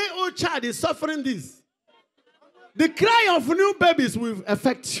 Even a day-old child is suffering this. The cry of new babies will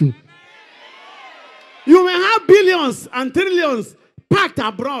affect you. You may have billions and trillions packed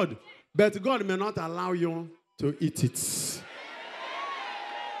abroad, but God may not allow you to eat it.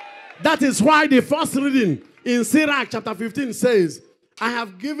 That is why the first reading in Sirach chapter 15 says, I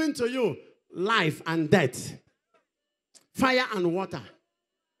have given to you life and death, fire and water.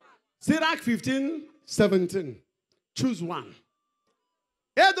 Sirach 15:17. Choose one.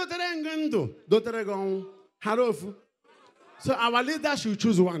 So our leaders should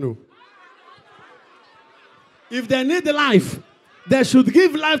choose one. If they need life, they should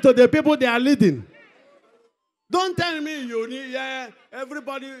give life to the people they are leading. Don't tell me you need,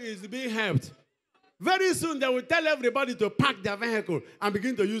 everybody is being helped. Very soon they will tell everybody to pack their vehicle and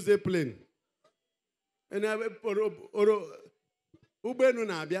begin to use a plane. And because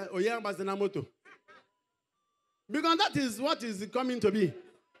that is what is coming to be.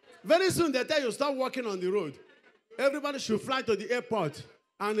 Very soon they tell you stop walking on the road. Everybody should fly to the airport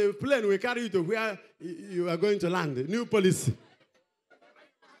and the plane will carry you to where you are going to land. New policy.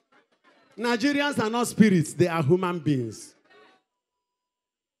 Nigerians are not spirits, they are human beings.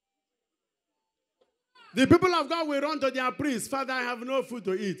 The people of God will run to their priest. Father, I have no food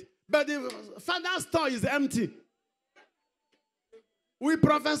to eat. But the father's store is empty. We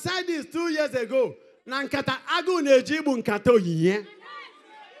prophesied this 2 years ago. Nankata agu nejibu nkato yiye.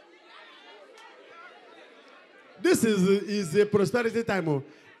 This is a prosperity time.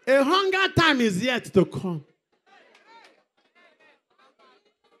 A hunger time is yet to come.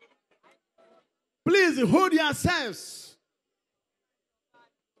 Please hold yourselves.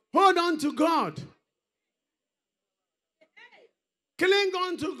 Hold on to God. Cling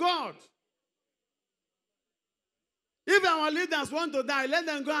on to God. If our leaders want to die, let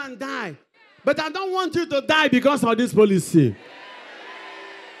them go and die. But I don't want you to die because of this policy.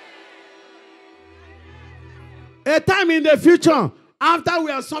 A time in the future, after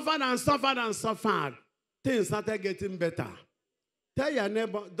we have suffered and suffered and suffered, things started getting better. Tell your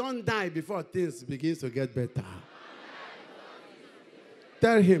neighbor, don't die before things begin to get better.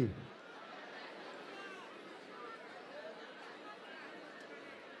 Tell him.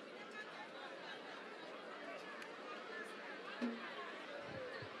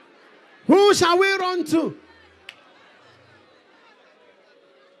 Who shall we run to?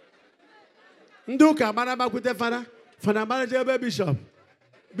 Nduka baraba kute fada. Fada bara jebe bishop.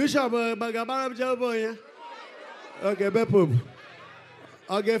 Bishop bagabara jebe ya. Okay, bepub.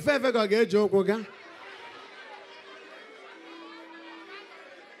 Okay, fefe go ge joko ga.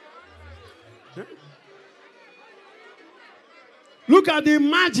 Look at the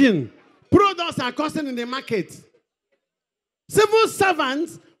margin products are costing in the market. Civil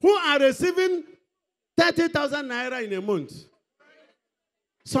servants who are receiving 30,000 naira in a month.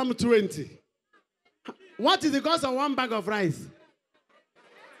 Some 20. What is the cost of one bag of rice?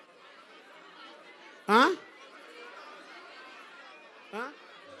 Huh?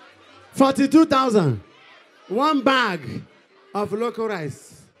 42,000. One bag of local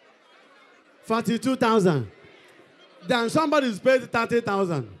rice. 42,000. Then somebody is paid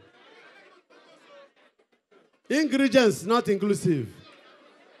 30,000. Ingredients not inclusive.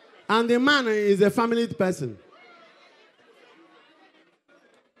 And the man is a family person.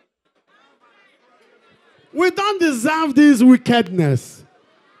 We don't deserve this wickedness.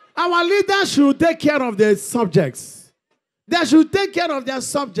 Our leaders should take care of their subjects. They should take care of their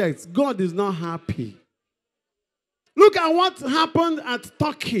subjects. God is not happy. Look at what happened at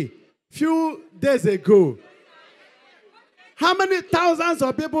Turkey a few days ago. How many thousands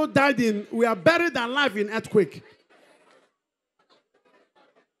of people died were buried alive in earthquake?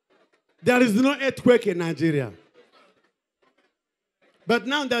 There is no earthquake in Nigeria. But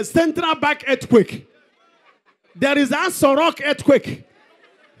now there's Central Bank earthquake. There is a Sorok earthquake.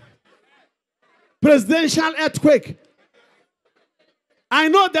 Presidential earthquake. I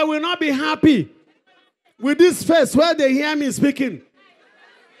know they will not be happy with this face where they hear me speaking.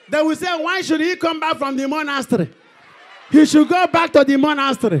 They will say, why should he come back from the monastery? He should go back to the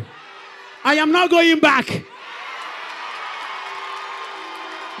monastery. I am not going back.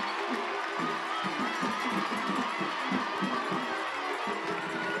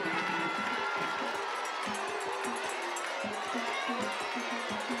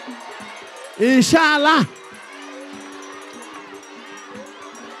 Inshallah.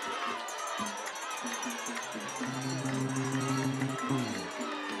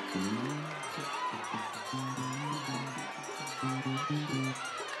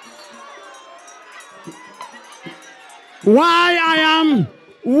 Why I am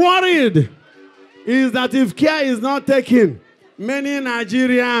worried is that if care is not taken, many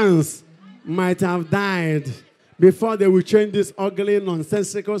Nigerians might have died before they will change this ugly,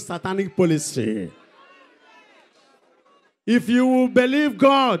 nonsensical, satanic policy. If you will believe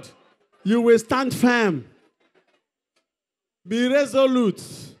God, you will stand firm. Be resolute.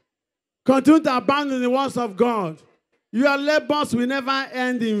 Continue to abound in the words of God. Your labors will never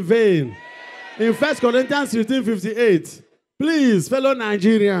end in vain. In 1 Corinthians 15:58, please, fellow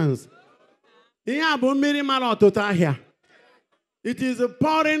Nigerians, it is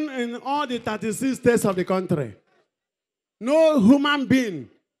pouring in all the 36 states of the country. No human being,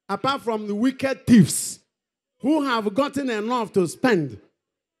 apart from the wicked thieves who have gotten enough to spend,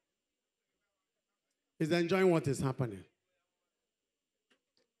 is enjoying what is happening.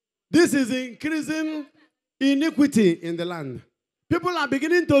 This is increasing iniquity in the land. People are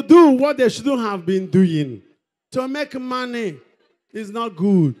beginning to do what they shouldn't have been doing. To make money is not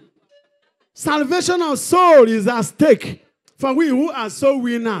good. Salvation of soul is at stake for we who are soul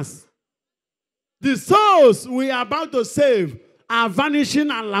winners. The souls we are about to save are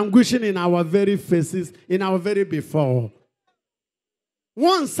vanishing and languishing in our very faces, in our very before.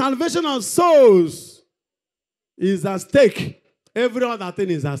 Once salvation of souls is at stake, every other thing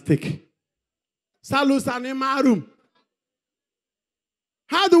is at stake. Salus animarum.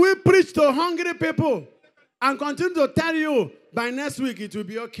 How do we preach to hungry people and continue to tell you by next week it will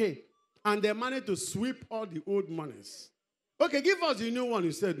be okay? And they managed to sweep all the old monies. Okay, give us the new one.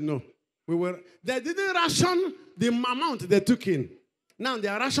 You said no. They didn't ration the amount they took in. Now they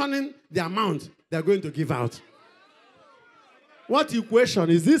are rationing the amount they're going to give out. What equation?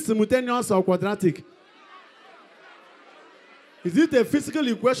 Is this simultaneous or quadratic? Is it a physical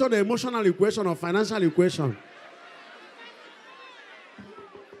equation, an emotional equation, or financial equation?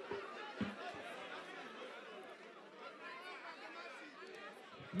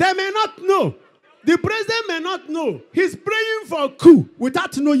 They may not know. The president may not know. He's praying for a coup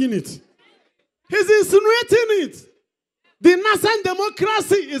without knowing it. He's insinuating it. The nascent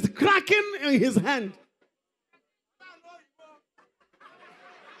democracy is cracking in his hand.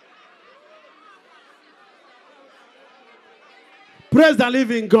 Praise the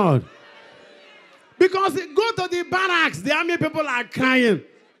living God. Because go to the barracks, the army people are crying.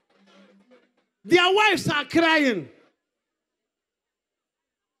 Their wives are crying.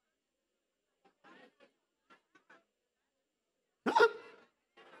 Huh?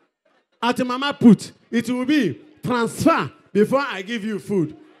 At Mama put, it will be transfer before I give you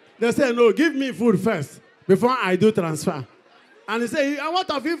food. They say, no, give me food first before I do transfer. And he say, what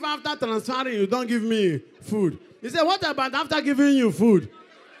if after transferring you don't give me food? He said, what about after giving you food?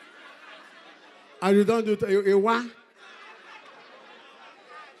 And you don't do it? What?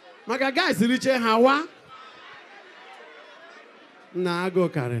 My guys, reach Hawa? Nah, go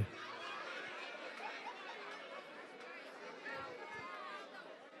carry.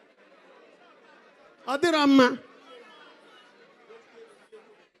 Let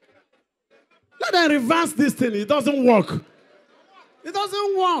them reverse this thing. It doesn't work. It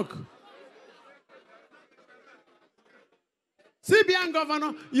doesn't work. CBN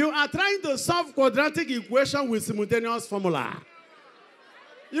governor, you are trying to solve quadratic equation with simultaneous formula.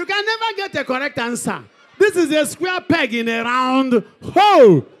 You can never get a correct answer. This is a square peg in a round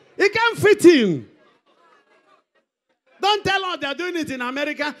hole. It can't fit in. Don't tell us they're doing it in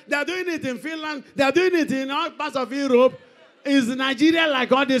America, they're doing it in Finland, they're doing it in all parts of Europe. Is Nigeria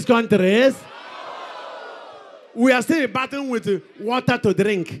like all these countries? We are still battling with water to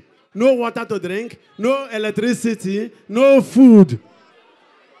drink. No water to drink, no electricity, no food,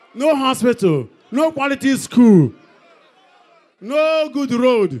 no hospital, no quality school, no good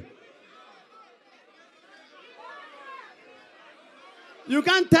road. You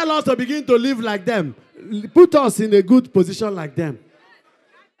can't tell us to begin to live like them. Put us in a good position like them.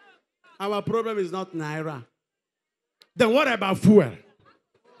 Our problem is not Naira. Then what about fuel?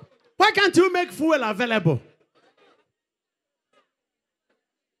 Why can't you make fuel available?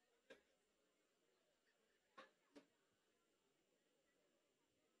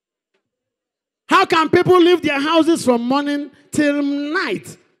 How can people leave their houses from morning till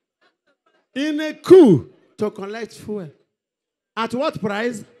night in a queue to collect fuel? At what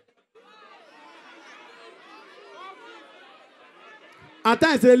price? At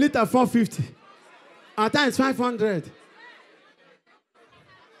times a liter 450. At times 500.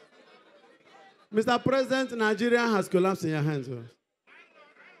 Mr. President, Nigeria has collapsed in your hands.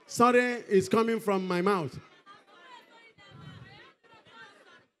 Sorry, it's coming from my mouth.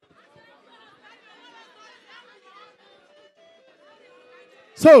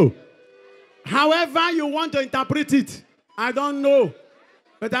 So, however you want to interpret it, I don't know.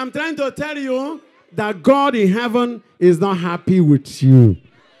 But I'm trying to tell you that God in heaven is not happy with you.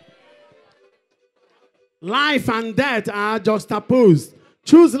 Life and death are juxtaposed.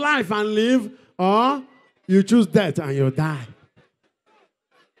 Choose life and live, or you choose death and you die.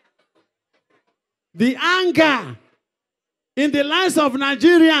 The anger in the lives of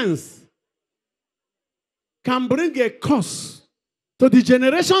Nigerians can bring a curse to the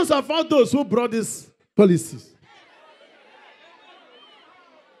generations of all those who brought these policies.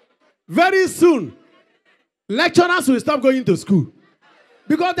 Very soon, lecturers will stop going to school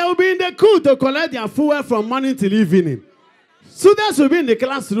because they will be in the queue to collect their fuel from morning till evening. Students will be in the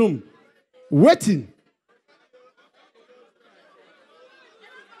classroom waiting.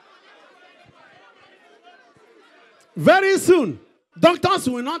 Very soon, doctors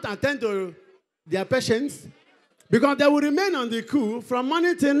will not attend to their patients because they will remain on the queue from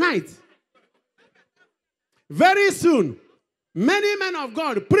morning till night. Very soon, many men of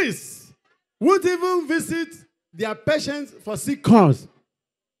God, priests, won't even visit their patients for sick calls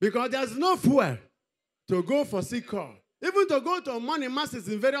because there's no fuel to go for sick call, even to go to morning masses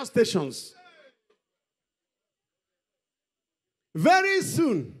in various stations. Very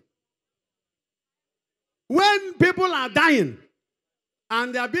soon, when people are dying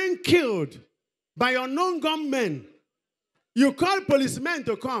and they are being killed by unknown gunmen, you call policemen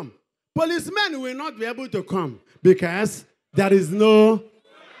to come. Policemen will not be able to come because there is no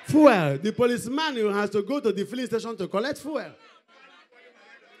fuel. The policeman has to go to the filling station to collect fuel.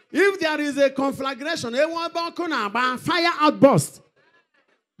 If there is a conflagration, a fire outburst,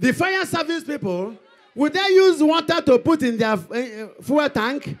 the fire service people, would they use water to put in their fuel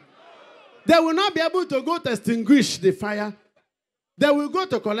tank? They will not be able to go to extinguish the fire. They will go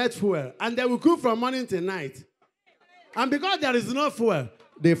to collect fuel, and they will cook from morning till night. And because there is no fuel,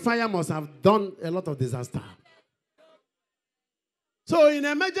 the fire must have done a lot of disaster. So in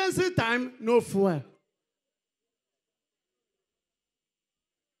emergency time, no fuel.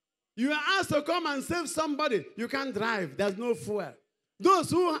 You are asked to come and save somebody. You can't drive. There's no fuel. Those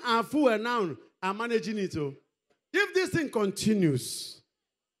who are fuel now are managing it. If this thing continues,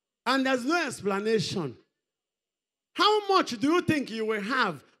 and there's no explanation, how much do you think you will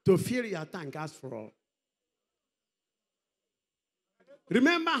have to fill your tank as for all?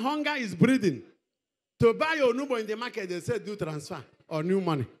 Remember, hunger is breathing. To buy your nubo in the market, they say do transfer or new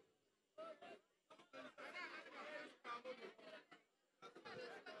money.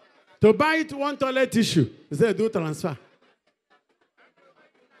 To buy it one toilet tissue, they say do transfer.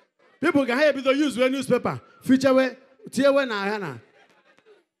 People can help you to use one newspaper. Future way, tier way na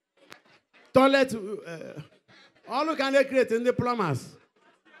toilet. All you can create in the plumbers.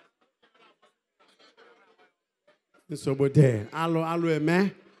 So, but there, alo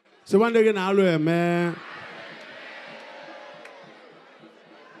eme. So one day again, alo eme.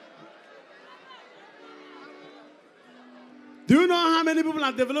 Do you know how many people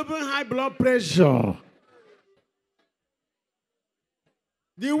are developing high blood pressure?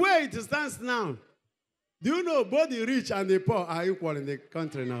 The way it stands now, do you know both the rich and the poor are equal in the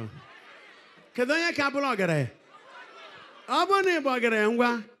country now? Kedonye kabulogere.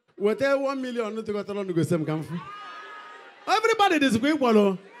 What 1 million to go to go some come. Everybody is going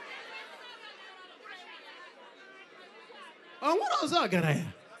well. What else I got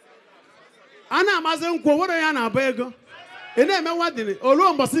here? Anna Mazan, what are you now, Bego? And then what did it?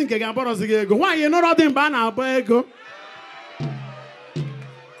 Olu Mbasinke ga boros go. Why you not in Bana Bego?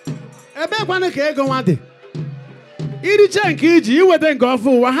 Ebe kwane ka ego nwade. Iri chenke iji iwete nke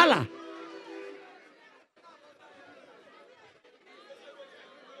ofu wahala.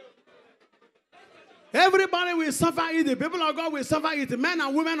 Everybody will suffer it. The people of God will suffer it. Men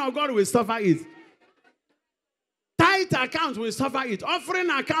and women of God will suffer it. Tithe account will suffer it. Offering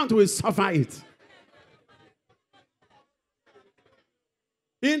account will suffer it.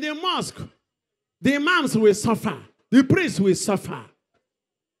 In the mosque, the imams will suffer. The priests will suffer.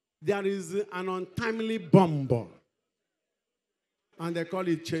 There is an untimely bomb. And they call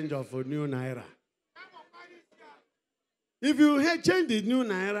it change of a new naira. If you change the new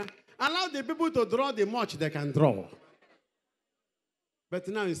naira, allow the people to draw the much they can draw. But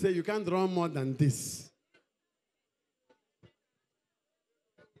now you say you can't draw more than this.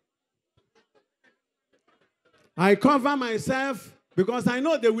 I cover myself because I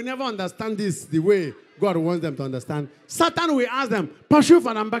know they will never understand this the way God wants them to understand. Satan will ask them, pursue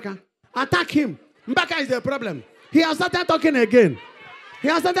for Mbaka. Attack him. Mbaka is the problem. He has started talking again. He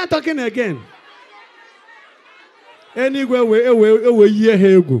has started talking again. Anyway, we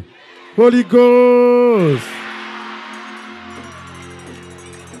Holy Ghost.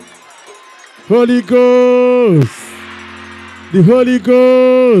 Holy Ghost. The Holy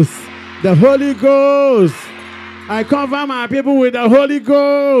Ghost. The Holy Ghost. I cover my people with the Holy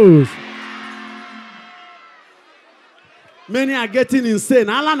Ghost. Many are getting insane.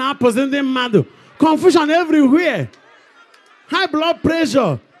 Allah now presenting mad. Confusion everywhere. High blood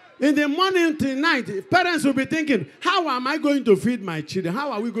pressure. In the morning till night, parents will be thinking, how am I going to feed my children?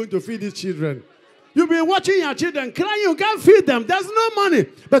 How are we going to feed these children? You'll be watching your children crying. You can't feed them. There's no money.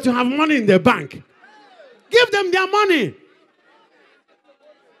 But you have money in the bank. Give them their money.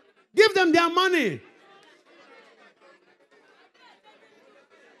 Give them their money.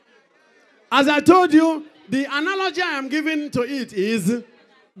 As I told you, the analogy I am giving to it is,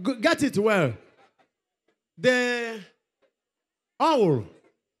 get it well. The owl,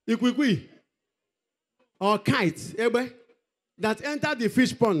 ikwikwi, or kite, that entered the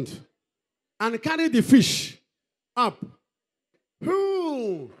fish pond and carried the fish up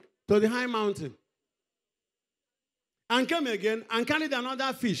to the high mountain. And came again and carried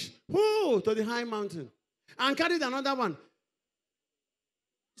another fish to the high mountain. And carried another one.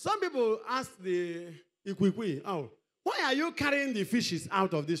 Some people ask the ikwikwi, why are you carrying the fishes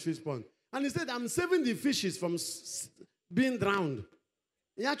out of this fish pond? And he said, I'm saving the fishes from being drowned.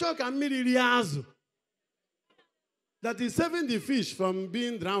 That is saving the fish from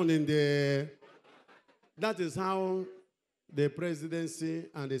being drowned in the... That is how the presidency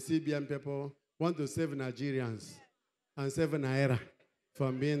and the CBN people want to save Nigerians and save Naira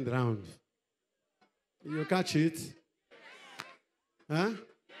from being drowned. You catch it? Huh?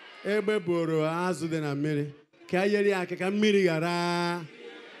 Ebe boro azu de na mmiri ka yeri akika mmiri gara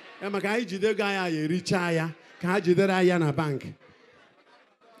e maka anyị jide ga ya ericha ya ka ha jidere ya na bank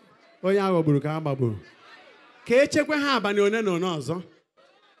onye aghọgburu ka agbagburu ka echekwe ha abani one na one ọzọ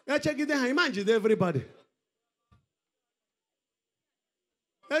echegide ha ima jide everybody.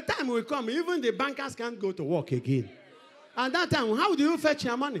 A time will come even the bankers can't go to work again. At that time, how do you fetch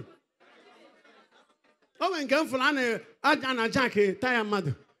your money? Oh, when come fulani ana jake tire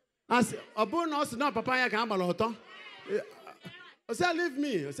mad. As a bonus, no papaya camaloto. I said, leave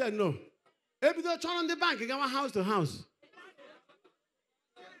me. I said, no. If you don't turn on the bank, you go house to house.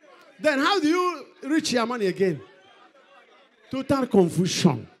 Then how do you reach your money again? Total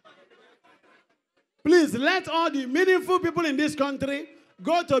confusion. Please let all the meaningful people in this country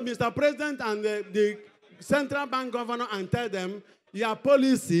go to Mr. President and the central bank governor and tell them your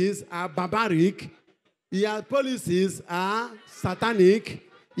policies are barbaric, your policies are satanic,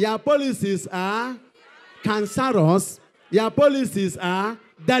 your policies are cancerous, your policies are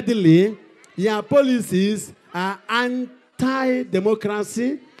deadly, your policies are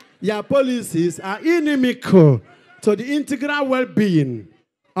anti-democracy, your policies are inimical to the integral well-being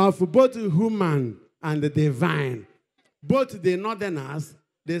of both human and the divine, both the northerners,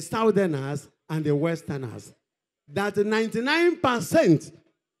 the southerners, and the westerners. That 99%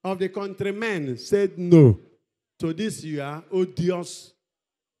 of the countrymen said no to this year odious,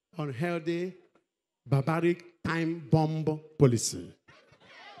 unhealthy, barbaric time bomb policy.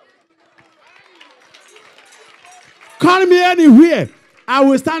 Call me anywhere. I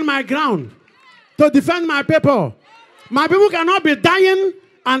will stand my ground to defend my people, My people cannot be dying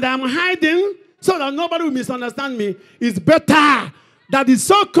and I'm hiding so that nobody will misunderstand me. It's better that the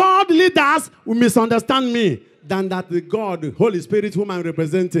so-called leaders will misunderstand me than that the God, the Holy Spirit, whom I'm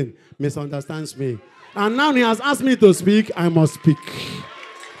representing, misunderstands me. And now he has asked me to speak, I must speak.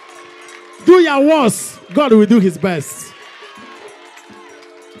 Do your worst, God will do his best.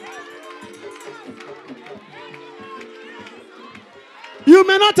 You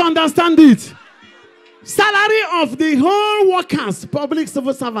may not understand it. Salary of the whole workers, public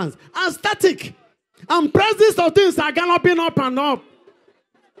civil servants, are static. And prices of things are galloping up and up.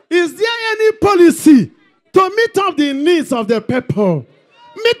 Is there any policy to meet up the needs of the people?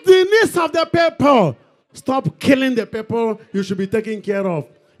 Meet the needs of the people. Stop killing the people you should be taking care of.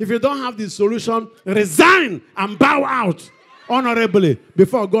 If you don't have the solution, resign and bow out honorably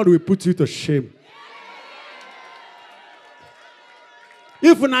before God will put you to shame.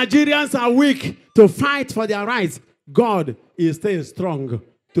 If Nigerians are weak to fight for their rights, God is still strong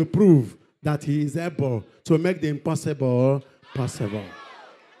to prove that he is able to make the impossible possible.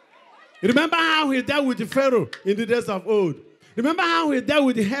 Remember how he dealt with Pharaoh in the days of old. Remember how he dealt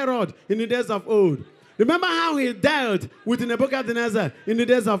with Herod in the days of old. Remember how he dealt with Nebuchadnezzar in the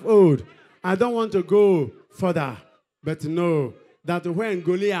days of old. I don't want to go further, but know that when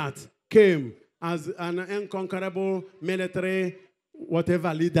Goliath came as an unconquerable military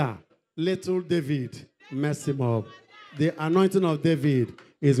whatever leader, little David messed him up. The anointing of David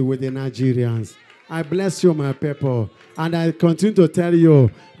is with the Nigerians. I bless you, my people. And I continue to tell you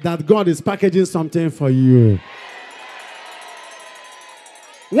that God is packaging something for you.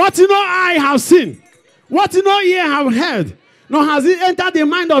 What I have seen, what ear have heard, nor has it entered the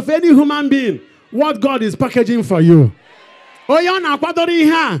mind of any human being, what God is packaging for you.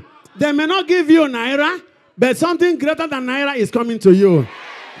 They may not give you naira, but something greater than naira is coming to you.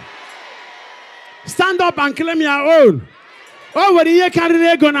 Stand up and claim your own. Oh, what do you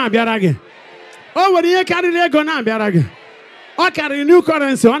carry gonna be again? Oh, what do you carry gonna be again? Oh, carry new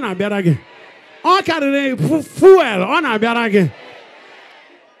currency on a berage. Oh, carry fuel on a berage.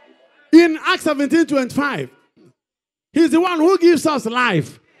 In Acts 17:25, he's the one who gives us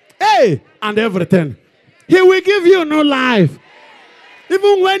life. Hey, and everything. He will give you new life.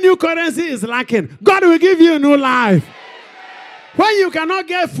 Even when new currency is lacking, God will give you new life. When you cannot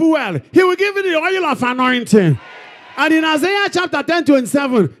get fuel, he will give you the oil of anointing. And in Isaiah chapter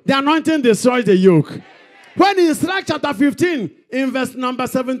 10:27, the anointing destroys the yoke. When in Sirach chapter 15, in verse number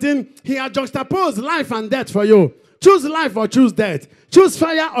 17, he has juxtaposed life and death for you. Choose life or choose death. Choose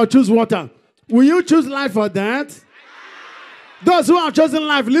fire or choose water. Will you choose life or death? Those who have chosen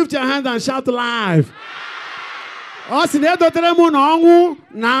life, lift your hands and shout life.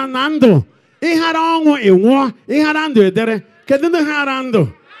 Nando. Ihara onwu iwo. Ihara ndu edere. Kedinde ihara ndu.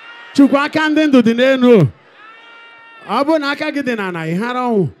 Chukwu aka ndị ndụ dị n'elu. Ọ bụ na aka gị dị n'ala ihara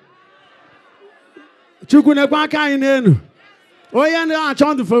onwu. Chukwu nekwa aka anyị n'elu. Onye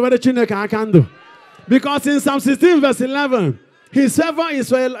na-achọ ndụ fewere Chineke aka ndụ. Because in Psalm 16 verse 11, his servant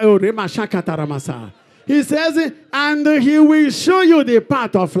Israel, he says, and he will show you the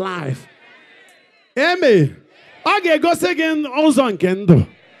path of life. Amen. Oge gosi gị ụzọ nke ndụ.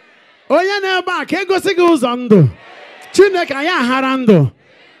 Onye na-ebe a ka egosi gị ụzọ ndụ. Chineke anyị aghara ndụ.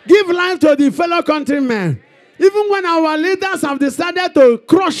 Give life to the fellow countrymen. Even when our leaders have decided to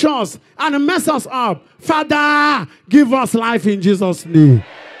crush us and mess us up, Father, give us life in Jesus' name.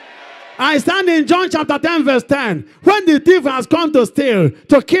 I stand in John chapter 10 verse 10. When the thief has come to steal,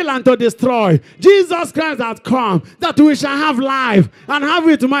 to kill and to destroy, Jesus Christ has come that we shall have life and have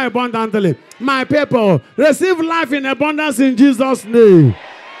it more abundantly. My people, receive life in abundance in Jesus' name.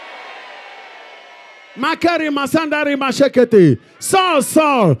 Saul,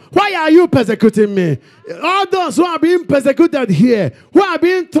 Saul, why are you persecuting me? All those who are being persecuted here, who are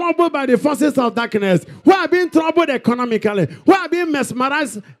being troubled by the forces of darkness, who are being troubled economically, who are being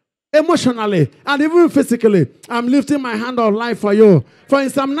mesmerized emotionally and even physically, I'm lifting my hand of life for you. For in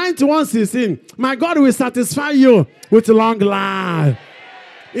Psalm 91:16, my God will satisfy you with long life.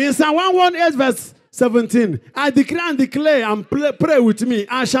 In Psalm 118 verse 17, I declare and declare and pray with me,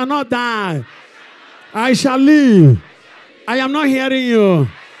 I shall not die. I shall live. I am not hearing you.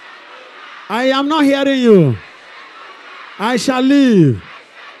 I am not hearing you. I shall live.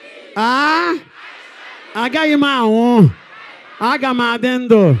 Agaghị m anwụ. Aga m adị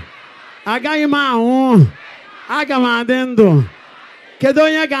ndụ. Agaghị m anwụ. Aga m adị ndụ. Kedu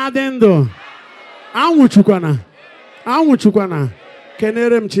onye ga-adị ndụ? Anwụchukwana. Anwụchukwana.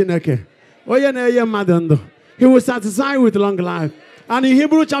 Kenere m Chineke. Onye na-enye mmadụ ndụ. He will satisfy with long life. And in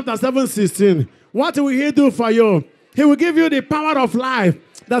Hebrews chapter 7:16, what will he do for you? He will give you the power of life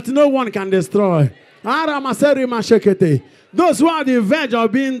that no one can destroy. Those who are on the verge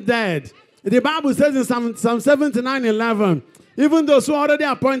of being dead. The Bible says in Psalm 79:11, even those who are already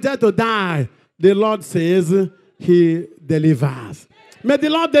appointed to die, the Lord says he delivers. May the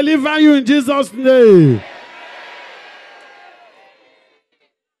Lord deliver you in Jesus' name.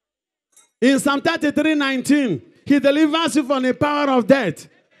 In Psalm 33:19, he delivers you from the power of death.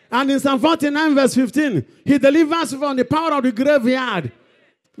 And in Psalm 49 verse 15, he delivers you from the power of the graveyard.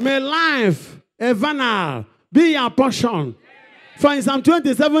 May life, eternal, be your portion. For in Psalm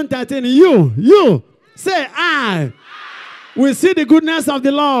 27:13, you, say, I will see the goodness of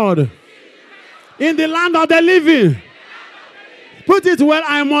the Lord in the land of the living. Put it well,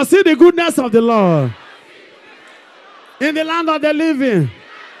 I must see the goodness of the Lord in the land of the living.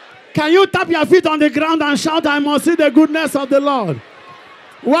 Can you tap your feet on the ground and shout, I must see the goodness of the Lord?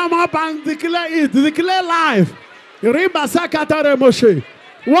 Warm up and declare it. Declare life.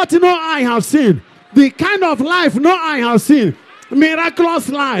 What no eye have seen. The kind of life no eye have seen. Miraculous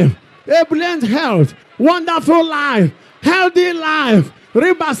life. Abundant health. Wonderful life. Healthy life. So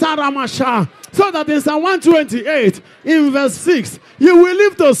that in Psalm 128, in verse 6, you will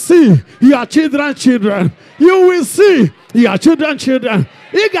live to see your children. You will see your children.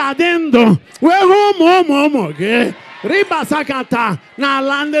 Igadendo. Home, okay? Riba sakata na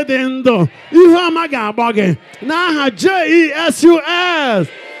lande dendo. Ihu amaga aboge. Na ha Jesus.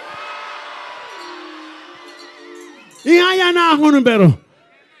 Ihaya na ahunu bero.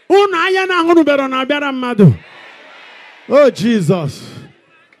 Unu aya na ahunu bero na biara mmadu. Oh Jesus.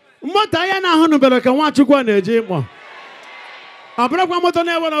 Moto aya na ahunu bero ka Nwachukwu na-eje ikpọ. Abụrụkwa moto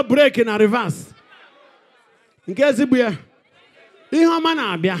na-ewe na break na reverse. Nke ezigbo ya. Ihe ọma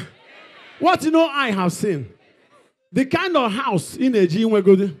na-abịa. What no eye have seen. The kind of house in a G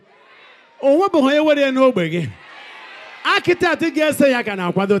Wegodi. Oh, what boy were no beggy. Architect against say I can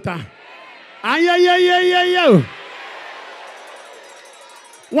aquadota. Ay.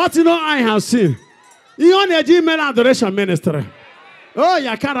 What you know I have seen. You on a G men adoration ministry. Oh,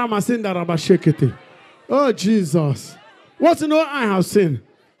 Yakara Masinda Rabashekete. Oh, Jesus. What you know I have seen.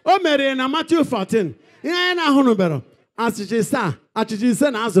 Oh, Mary and Matthew 14. Yeah, na honubero. As it is,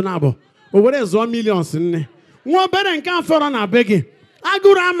 Azunabo. Oh, what is 1 million in? One better and come for an abegi.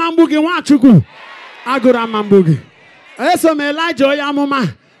 Agura Mambugi Wachuku. Agura Mambugi. Eso me Elijah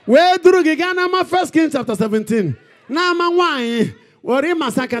Yamuma. Where do you get my 1 Kings chapter 17? Nama wine. Wari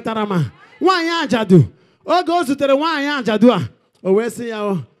Masakatarama. Why Jadu? Oh, goes to the wine Jadua. Oh, where's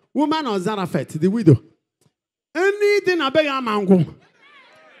the woman of Zarephath, the widow? Anything a beg a mango.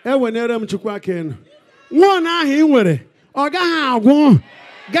 Ewen Erem Chukwaken. One eye he were. Oga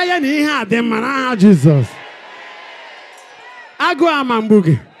Gayan he had them, man, Jesus. Ago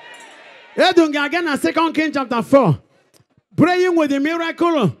Amambugi. Edunga again at 2 Kings chapter 4. Praying with the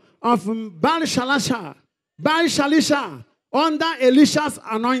miracle of Baal Shalisha under Elisha's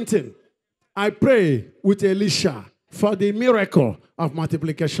anointing. I pray with Elisha for the miracle of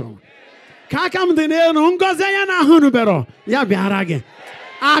multiplication. Kakam de no ngoze na hunubero ya biarage.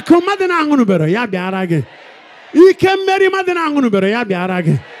 Akoma de na hunubero ya biarage. Ike mmeri made na hunubero ya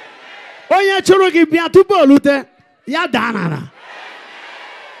biarage. Onye choro gi bia tupu olute ya danara.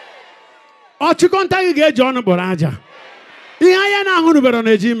 Ochikonta gi ge John Boraja. Ihe ya na hunubero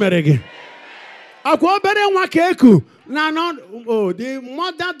na eji mere gi. Akwa obere nwa ka eku na no. Oh, the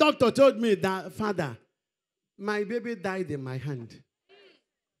mother doctor told me that, Father, my baby died in my hand.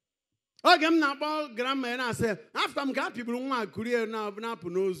 Okay, I'm not about grandma and I said, after I'm got people who want career now,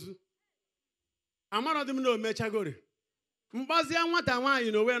 Napunozu. I'm not even know Mechagori. Mbazia what I want,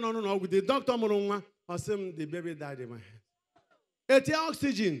 you know, when no, with the doctor Moroma, or some the baby died in my hand. It's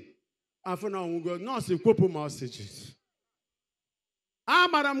oxygen. I found out we go, no, so couple oxygen.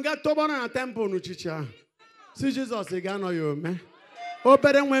 Madam got Tobana and temple Nuchicha. See Jesus again, or you, man.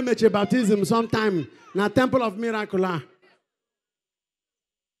 Open when make baptism sometime na temple of miracle.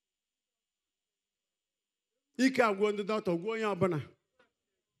 Ika go the doctor go yan bana.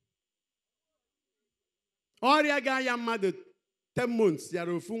 Oria guy am mad 10 months. You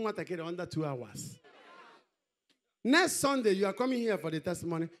are full water under 2 hours. Next Sunday, you are coming here for the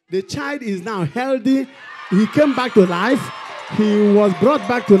testimony. The child is now healthy. He came back to life. He was brought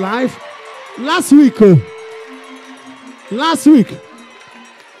back to life. Last week,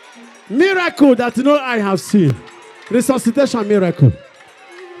 miracle that no eye have seen. Resuscitation miracle.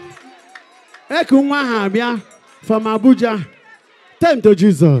 Ekunwa habia from Abuja. Thank to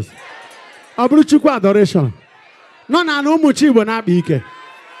Jesus. Abruchukwu adoration. No na no muchibo na bike.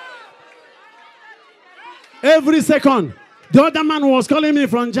 Every second, the other man was calling me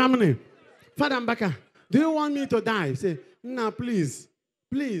from Germany. Father Mbaka, do you want me to die? Say, no, please.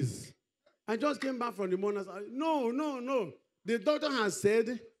 I just came back from the morning. No. The doctor has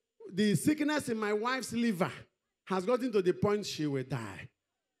said the sickness in my wife's liver has gotten to the point she will die.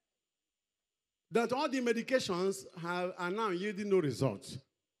 That all the medications are now yielding no results.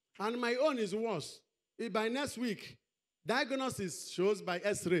 And my own is worse. If by next week, diagnosis shows by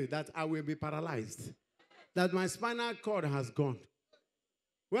X-ray that I will be paralyzed. That my spinal cord has gone.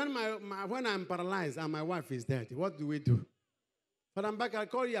 When I'm paralyzed and my wife is dead, what do we do? But Mbaka, I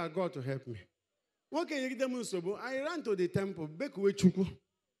call you God to help me. Okay, I ran to the temple.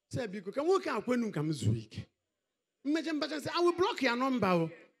 Said, I will block your number.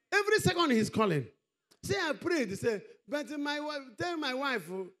 Every second he's calling. Say, I prayed. Say, but tell my wife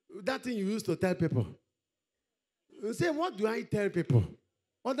that thing you used to tell people. Say, what do I tell people?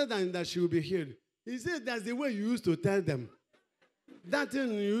 Other than that she will be healed. He said, that's the way you used to tell them. That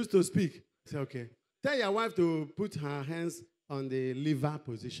thing you used to speak. Say, okay. Tell your wife to put her hands on the liver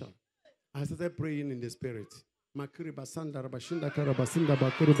position. I started praying in the spirit. I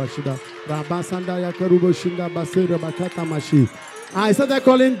started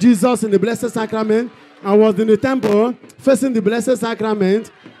calling Jesus in the Blessed Sacrament. I was in the temple facing the Blessed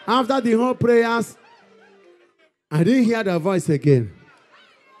Sacrament. After the whole prayers, I didn't hear the voice again.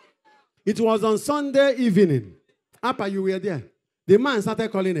 It was on Sunday evening. After you were there, the man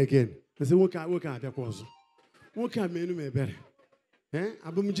started calling again. I said, what can I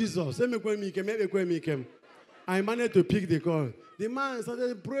Jesus. I managed to pick the call. The man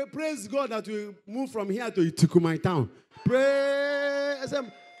started, praise God that we moved from here to Ejike, my town. Pray. I said,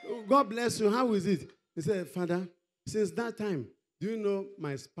 God bless you. How is it? He said, Father, since that time, do you know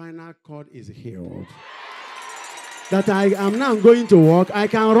my spinal cord is healed? That I am now going to walk. I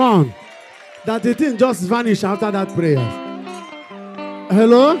can run. That the thing just vanished after that prayer.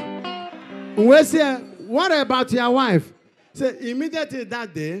 Hello? What about your wife? Say, immediately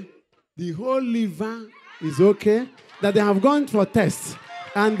that day, the whole liver is okay. That they have gone for tests.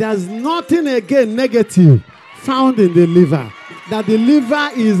 And there's nothing again negative found in the liver. That the liver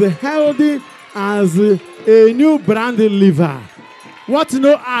is healthy as a new branded liver. What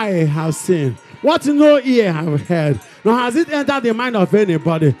no eye have seen. What no ear have heard. Nor has it entered the mind of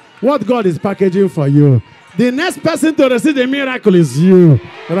anybody. What God is packaging for you. The next person to receive the miracle is you.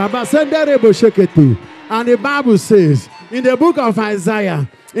 And the Bible says, in the book of Isaiah,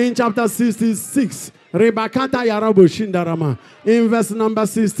 in chapter 66, in verse number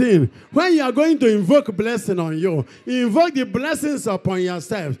 16, when you are going to invoke blessing on you, invoke the blessings upon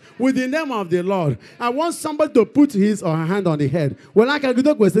yourself with the name of the Lord. I want somebody to put his or her hand on the head. Well, like I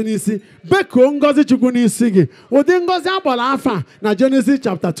go question isi, beko ngozi chukwu n'isi gị. Odi ngozi akpọrọ afa na Genesis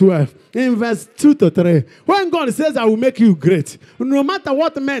chapter 12, in verse 2 to 3. When God says, I will make you great, no matter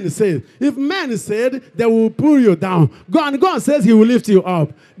what men say. If men said, they will pull you down. God says he will lift you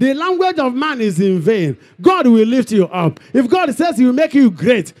up. The language of man is in vain. God will lift you up. If God says he will make you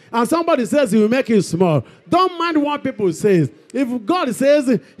great, and somebody says he will make you small, don't mind what people say. If God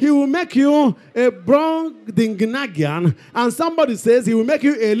says he will make you a brown dingnagian, and somebody says he will make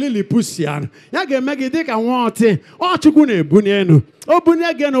you a Lilliputian, you can make it a water. Oh, chukune bunyenu. Oh,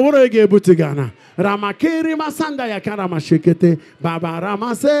 bunyagano, what are you able to Ghana? Ramakiri Masanda Yakarama Shekete, Baba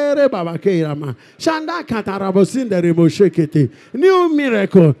Ramasere, Baba Kerama, Shanda Katarabosinda Remo Shekete. New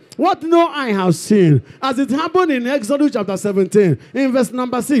miracle. What no eye have seen, as it happened in Exodus chapter 17, in verse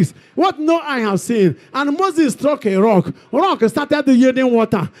number 6. What no eye have seen. And Moses struck a rock. Rock started to yielding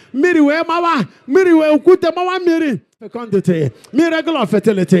water. Miriwe Mawa, Miriwe Ukute Mawa Miri. Quantity, miracle of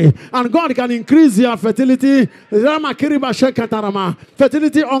fertility, and God can increase your fertility,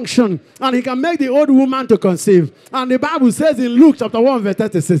 fertility unction, and he can make the old woman to conceive. And the Bible says in Luke chapter 1 verse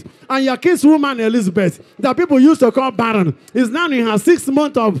 36, and your kiss woman Elizabeth, that people used to call barren, is now in her 6th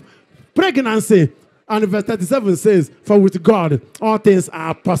month of pregnancy. And verse 37 says, for with God, all things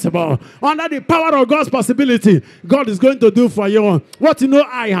are possible. Under the power of God's possibility, God is going to do for you what no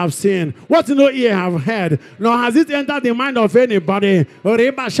eye have seen, what no ear have heard, nor has it entered the mind of anybody.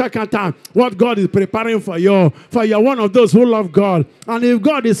 What God is preparing for you, for you're one of those who love God. And if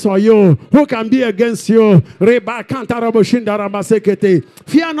God is for you, who can be against you? Fear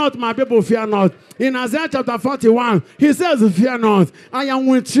not, my people, fear not. In Isaiah chapter 41, he says, fear not, I am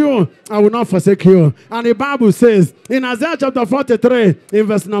with you, I will not forsake you. And the Bible says, in Isaiah chapter 43, in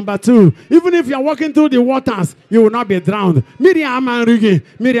verse number 2, even if you are walking through the waters, you will not be drowned. Miriam Rigi,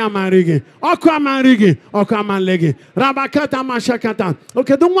 Oko Amanrigi, Oko Amanlegi, Rabakata Mashakata.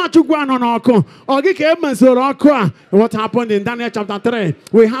 Okay, don't want to go on Oko. What happened in Daniel chapter 3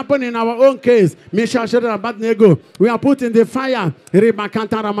 will happen in our own case. We are put in the fire.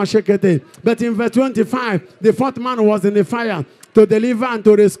 But in verse 25, the 4th man was in the fire. to deliver and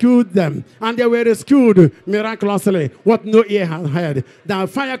to rescue them. And they were rescued miraculously, what no ear had heard. The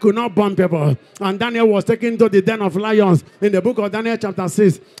fire could not burn people. And Daniel was taken to the den of lions in the book of Daniel chapter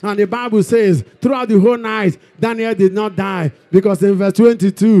 6. And the Bible says, throughout the whole night, Daniel did not die. Because in verse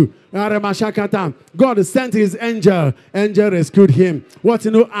 22, God sent his angel. Angel rescued him. What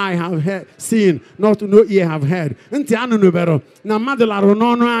no eye have seen, not no ear have heard. Nti anu nubero. Na madelaru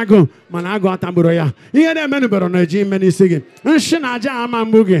no ago. Manago atamburo ya. Iye de menubero na ji meni sigi. Nshina aja ama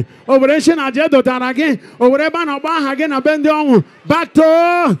mbugi. Obere nshina aja dotara gi. Obere ba na ba ha gi na bende onwu. Back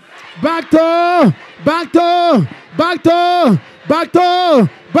to. Back to. Back to. Back to. Back to.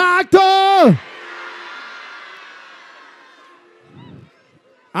 Back to.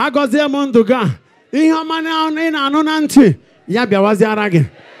 Agozie munduga. Ihe ọma na anụ na ntị ya bịawaziara gị.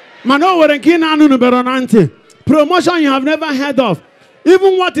 Mana o nwere nke ị na-anụ nubero na ntị. Promotion you have never heard of.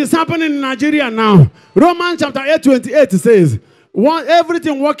 Even what is happening in Nigeria now. Romans chapter 8:28 says,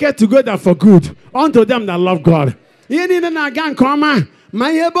 everything worketh together for good unto them that love God. Ihe niile na-aga nke ọma. Ma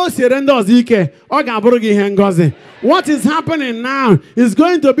ihe ebe o siri ndị ọzọ ike, ọ ga-abụrụ gị ihe ngọzi. What is happening now is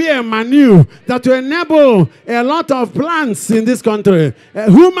going to be a manure that will enable a lot of plants in this country.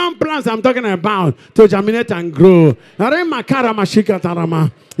 Human plants I'm talking about to germinate and grow. They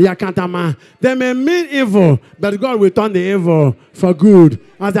may mean evil, but God will turn the evil for good.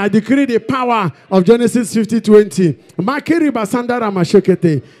 As I decree the power of Genesis 50:20.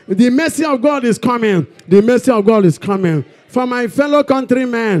 The mercy of God is coming. The mercy of God is coming. For my fellow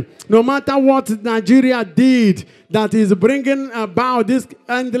countrymen, no matter what Nigeria did that is bringing about these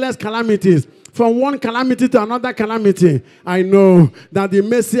endless calamities, from one calamity to another calamity, I know that the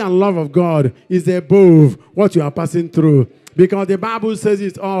mercy and love of God is above what you are passing through. Because the Bible says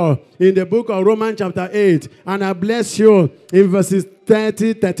it all in the book of Romans chapter 8. And I bless you in verses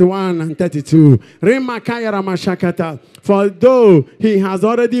 30, 31, and 32. For though he has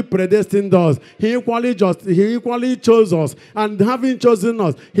already predestined us, he equally chose us. And having chosen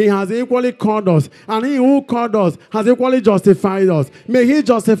us, he has equally called us. And he who called us has equally justified us. May he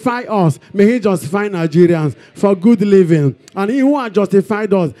justify us. May he justify Nigerians for good living. And he who has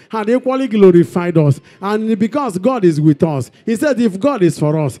justified us had equally glorified us. And because God is with us, he said, if God is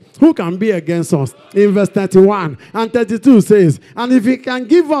for us, who can be against us? In verse 31 and 32 says, and if he can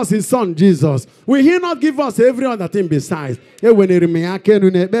give us his son Jesus, will he not give us every other thing besides?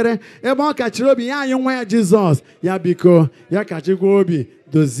 Jesus, ya biko, ya kachikwa obi,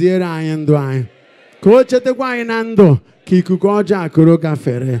 doziere anyị ndụ anyị. Ka o chetekwa anyị na ndụ, ka ikuku ọjọọ akụrụ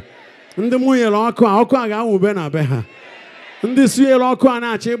gafere. Ndị mụnyere ọkụ a ga-awụbe na be ha. Ndị sụnyere ọkụ a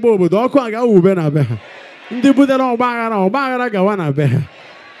na-achị ịgba obodo, ọkụ a ga-awụbe na be ha. Ndị butere ọgbaghara gawa na be ha.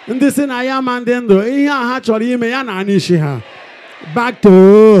 Ndị si na ya ma ndị ndụ, ihe a ha chọrọ ime ya na anishi ha. Back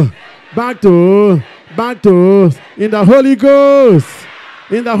to, in the Holy Ghost,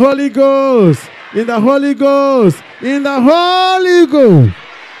 in the Holy Ghost, in the Holy Ghost, in the Holy Ghost.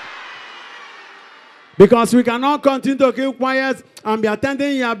 Because we cannot continue to keep quiet and be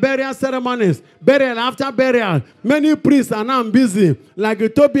attending your burial ceremonies, burial after burial. Many priests are now busy, like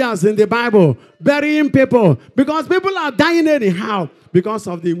Utopians in the Bible, burying people. Because people are dying anyhow because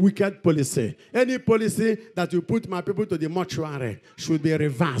of the wicked policy. Any policy that you put my people to the mortuary should be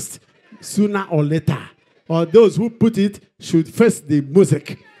reversed sooner or later. Or those who put it should face the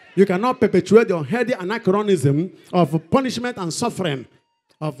music. You cannot perpetuate the unhealthy anachronism of punishment and suffering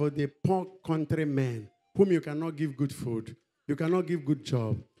of the poor countrymen whom you cannot give good food, you cannot give good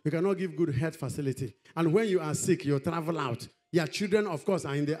job, you cannot give good health facility. And when you are sick, you travel out. Your children, of course,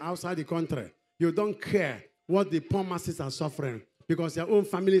 are outside the country. You don't care what the poor masses are suffering because your own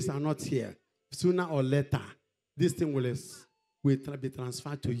families are not here. Sooner or later, this thing will be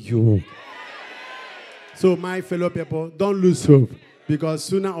transferred to you. So, my fellow people, don't lose hope because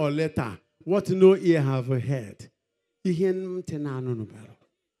sooner or later, what no ear have heard,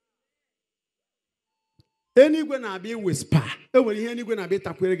 anywhere na be whisper.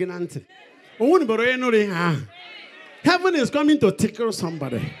 Heaven is coming to tickle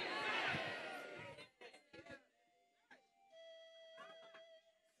somebody.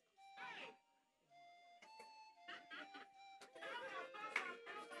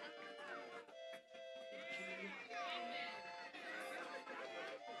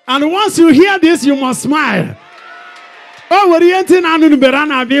 And once you hear this, you must smile. Oh, we're eating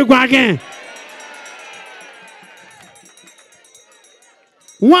and big again.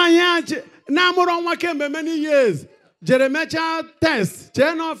 1 year, now more on many years. Jeremiah test,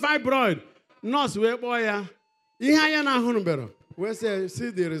 channel fibroid, nurse we boy. Ihe na hunubero. We say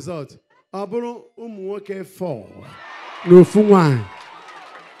see the result. Aburu umwoke 4. No fun.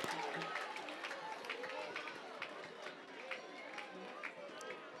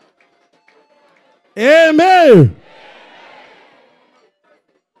 Amen.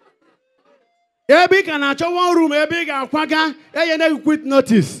 Ebe can achọ one room, ebe ga-akwaga, na quit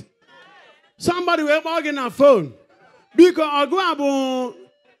notice. Somebody will log in a phone. Because ọgụ abụ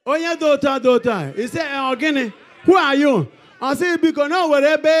onye dota. He say, "Ogini, who are you?" I say, "Because no were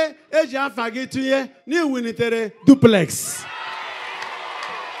ebe eji afa gị tụnye ni winitere duplex."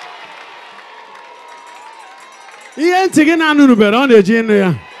 Ihe ntị gị na-anụ nubere ọ na-eji ịnụ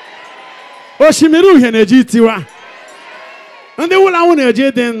ya. Osimiri uhie na-eji itiwa. Ndị nwụrụ anwụ na-eji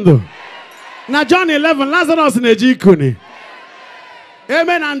ịdị ndụ. Na John 11, Lazarus na-eji ikuni.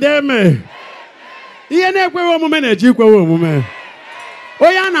 Amen and amen. Ihe na-ekwewe omume na-eji ikwewe omume.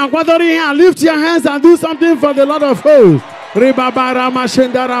 Onye a na-akwadoro ihe a, lift your hands and do something for the Lord of hosts. Ribaba rama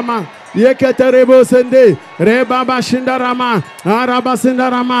shindarama. Yekete rebo sende. Rebaba shindarama. Araba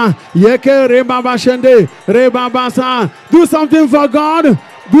sindarama. Yeke rebaba shende. Rebaba sa. Do something for God.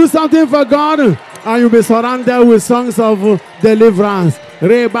 Do something for God. And you'll be surrounded with songs of deliverance.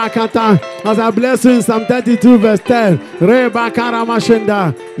 Reba kata, as I bless you in Psalm 32 verse 10. Reba karama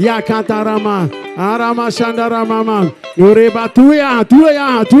shenda, ya kata rama, arama shanda rama, ureba tuya.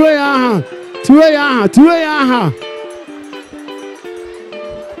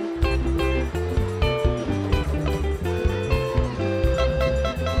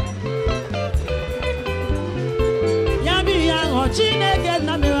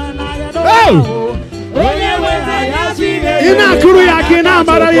 Hey! Ina kuru ya kina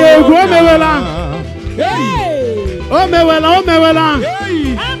mara ye egwu o mewela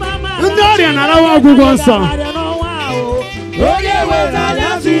ndị ọrịa na-arawa ọgwụgwọ nsọ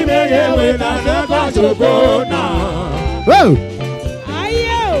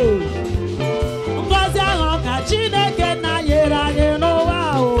ngozi ahụ ka Chineke na nyere anyị n'ụwa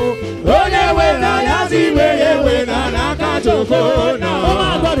onye weta ya si ewe n'aka Chukwu na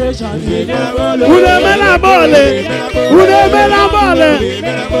Unemela bole.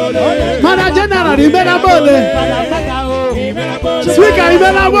 Mana general imela bole. Speaker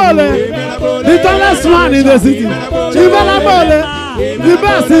imela bole. The tallest man in the city. Imela bole. The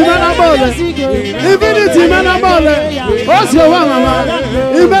best imela bole. Infinity imela bole. Osio wa mama.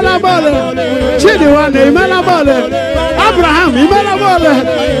 Imela bole. Chidi wane imela bole. Abraham imela bole.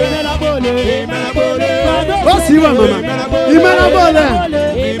 Osio wa mama. Imela bole.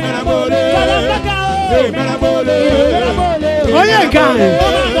 Oye guy,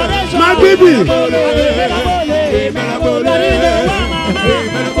 my baby.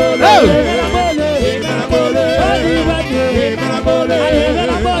 Oh.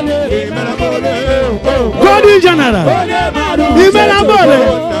 God in general. Imela bole.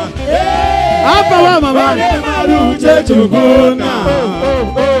 Apa wa mama.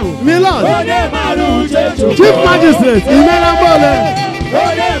 Milord. Chief Magistrate. Imela bole.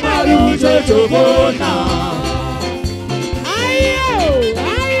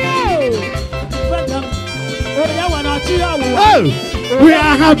 Oh, we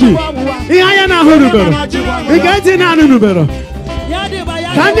are happy.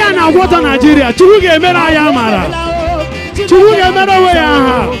 Kanya na water Nigeria. Chuge mera ya mara. Chuge mera we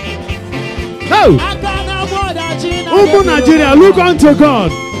ya. Oh, Umu Nigeria, look unto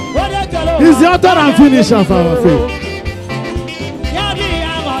God. He's the author and finisher of our faith.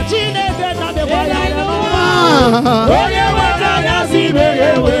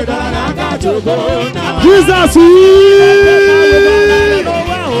 Jesus,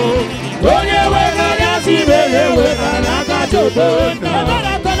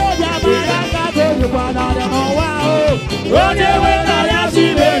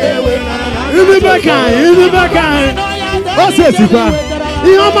 Mbaka. What's it?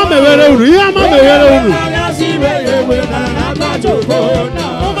 Ihama mewere uru.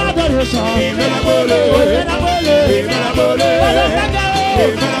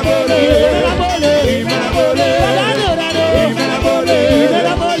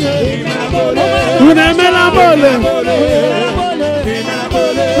 Unemela bole.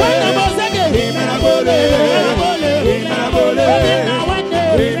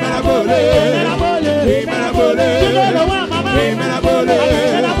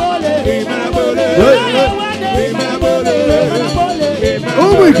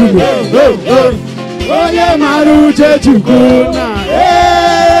 Oye maru chechukuna.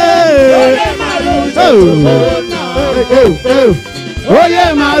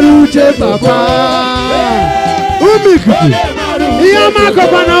 Oye maru che papa.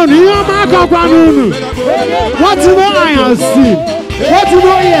 What you know I have seen, what you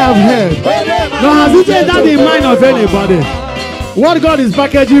know I have heard, nor has it entered the mind of anybody. What God is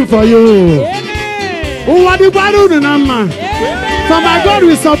packaging for you. For my God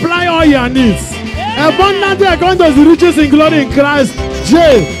will supply all your needs Abundantly according to the riches in glory in Christ.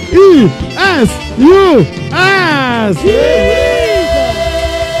 J-E-S-U-S.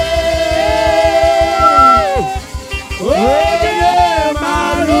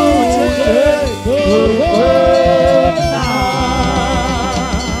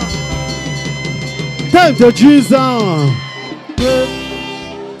 Thank you, Jesus.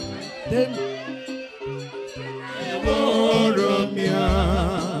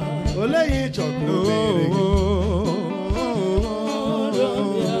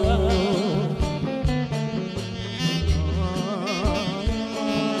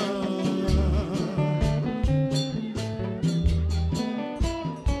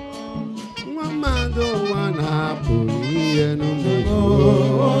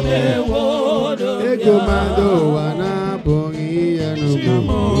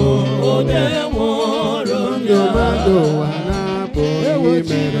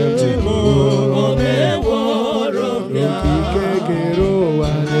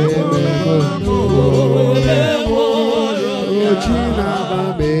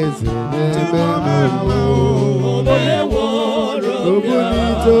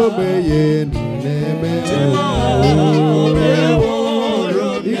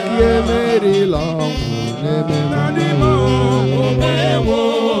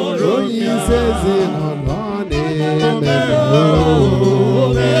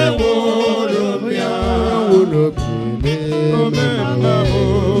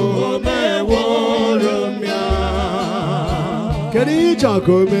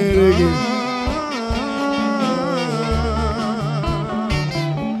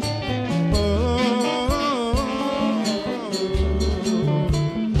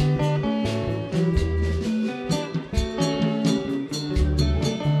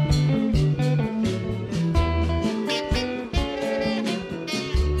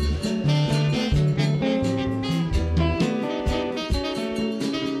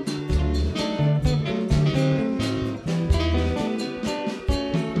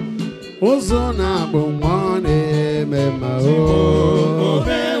 Ozona bumwane memao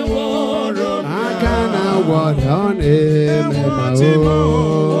Akana wadone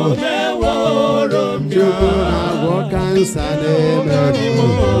memao Jubuna wakansane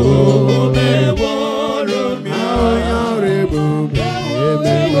memao Aonyarebu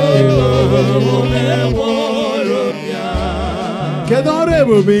memao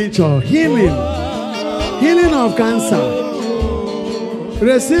Kedorebu bicho healing of cancer.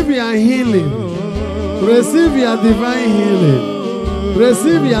 Receive your healing. Receive your divine healing.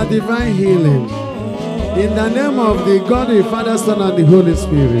 Receive your divine healing. In the name of the God, the Father, Son, and the Holy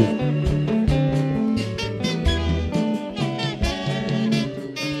Spirit.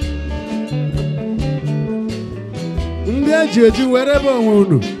 Ndị eji wherever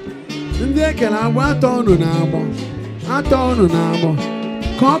unu. Ndị ekele agba atọ unu na-agbọ. Atọ unu na-agbọ.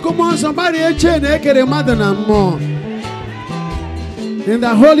 Ka ọkụ mmụọ nsọ gbara eche na ekere mmadụ na mmụọ. In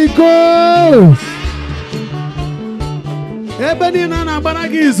the Holy Ghost. Ebe niile na-agbara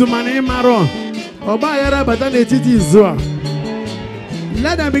gị izu mana ị marọ. Ọgba aghara bata n'etiti izu a.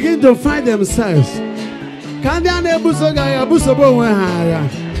 Let them begin to fight themselves. Ka ndị a na-ebuso gị agha busobe onwe ha agha.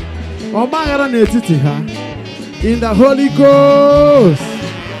 Ọgba aghara n'etiti ha. In the Holy Ghost.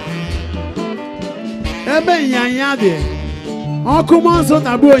 Ebe nyanya dị. Ọkụ mmụọ nsọ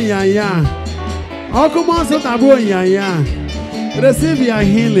tagbuo nyanya. Ọkụ mmụọ nsọ tagbuo nyanya. Receive your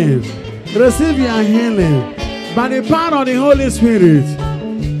healing. Receive your healing. By the power of the Holy Spirit.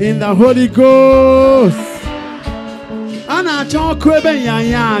 In the Holy Ghost. Ana choko ebe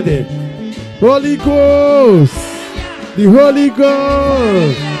nyanyade. Holy Ghost. The Holy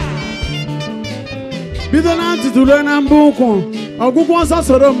Ghost. Bido na ntitule na mbuko. Ọgwụgwọ nsọ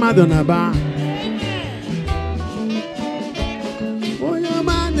soro mmadụ na ba. Onye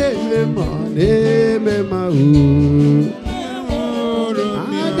ọma na-eme ma ọ na-eme ma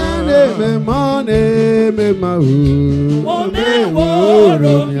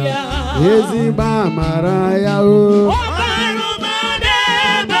Ezigba amara ya o.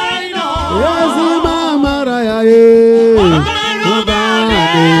 Ezigba amara ya e.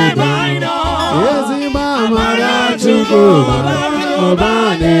 Ezigba amara Chukwu.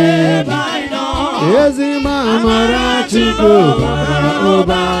 Ezigba amara Chukwu.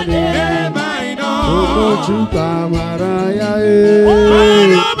 Chukwu amara ya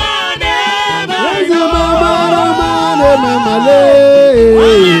e.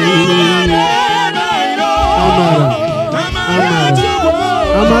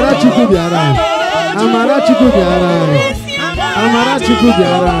 Amara Chukwu bịara. Amara Chukwu bịara. Amara Chukwu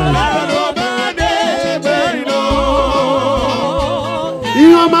bịara.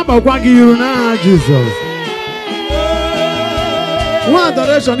 Ihe ọma kpọkwa gị iru n'aha Jizọs. Nwa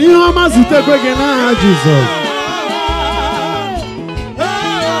adoration, ihe ọma zutekwe gị n'aha Jizọs.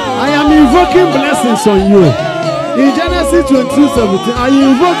 I am invoking blessings on you. In Genesis 22:17, I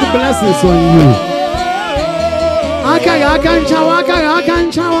invoke blessings on you. Aka ga aka nchawa, aka ga aka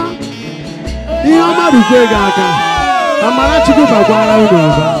nchawa. Ihe ọma rukwe gị aka. Amara Chukwu bakwara unu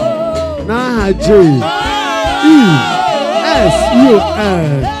ụba. N'aha J-E-S-U-S.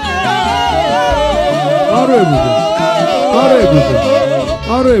 Ọrụ ebube. Ọrụ ebube.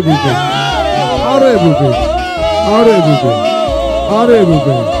 Ọrụ ebube. Ọrụ ebube. Ọrụ ebube. Ọrụ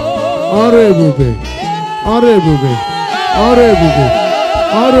ebube. Ọrụ ebube. Ọrụ ebube. Ọrụ ebube.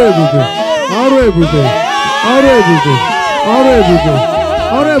 Ọrụ ebube. Ọrụ ebube. Ọrụ ebube. Ọrụ ebube.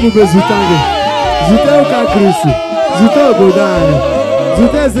 Ọrụ ebube zute gị. Zute ụka Kristi. Zute obodo anyị.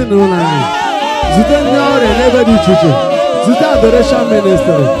 Zute ezinụlọ anyị. Zute ndị ọrịa n'ebe dị iche iche. Zute adoration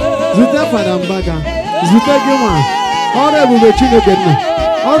ministry. Zute Fada Mbaka. Zute gị nwa. Ọrụ ebube Chineke nna.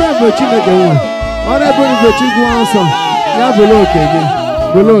 Ọrụ ebube Chineke nwa. Ọrụ ebube Chukwu nsọ. Ya bụrụ oke gị.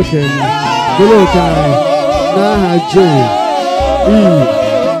 Bụrụ oke gị. Bụrụ oke anyị. N'aha J-E-S-U-S.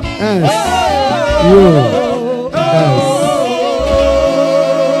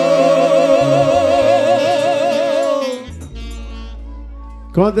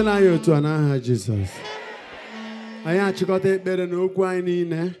 Ka ọ dị n'anya otu a n'aha Jizọs. Anyị achịkọta ekpere na okwu anyị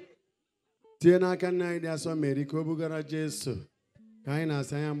niile tie n'aka nna anyị dị asọ Meri ka o bugara Jesu ka anyị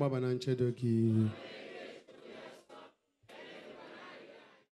na-asị anya mgbaba na nchedo gị.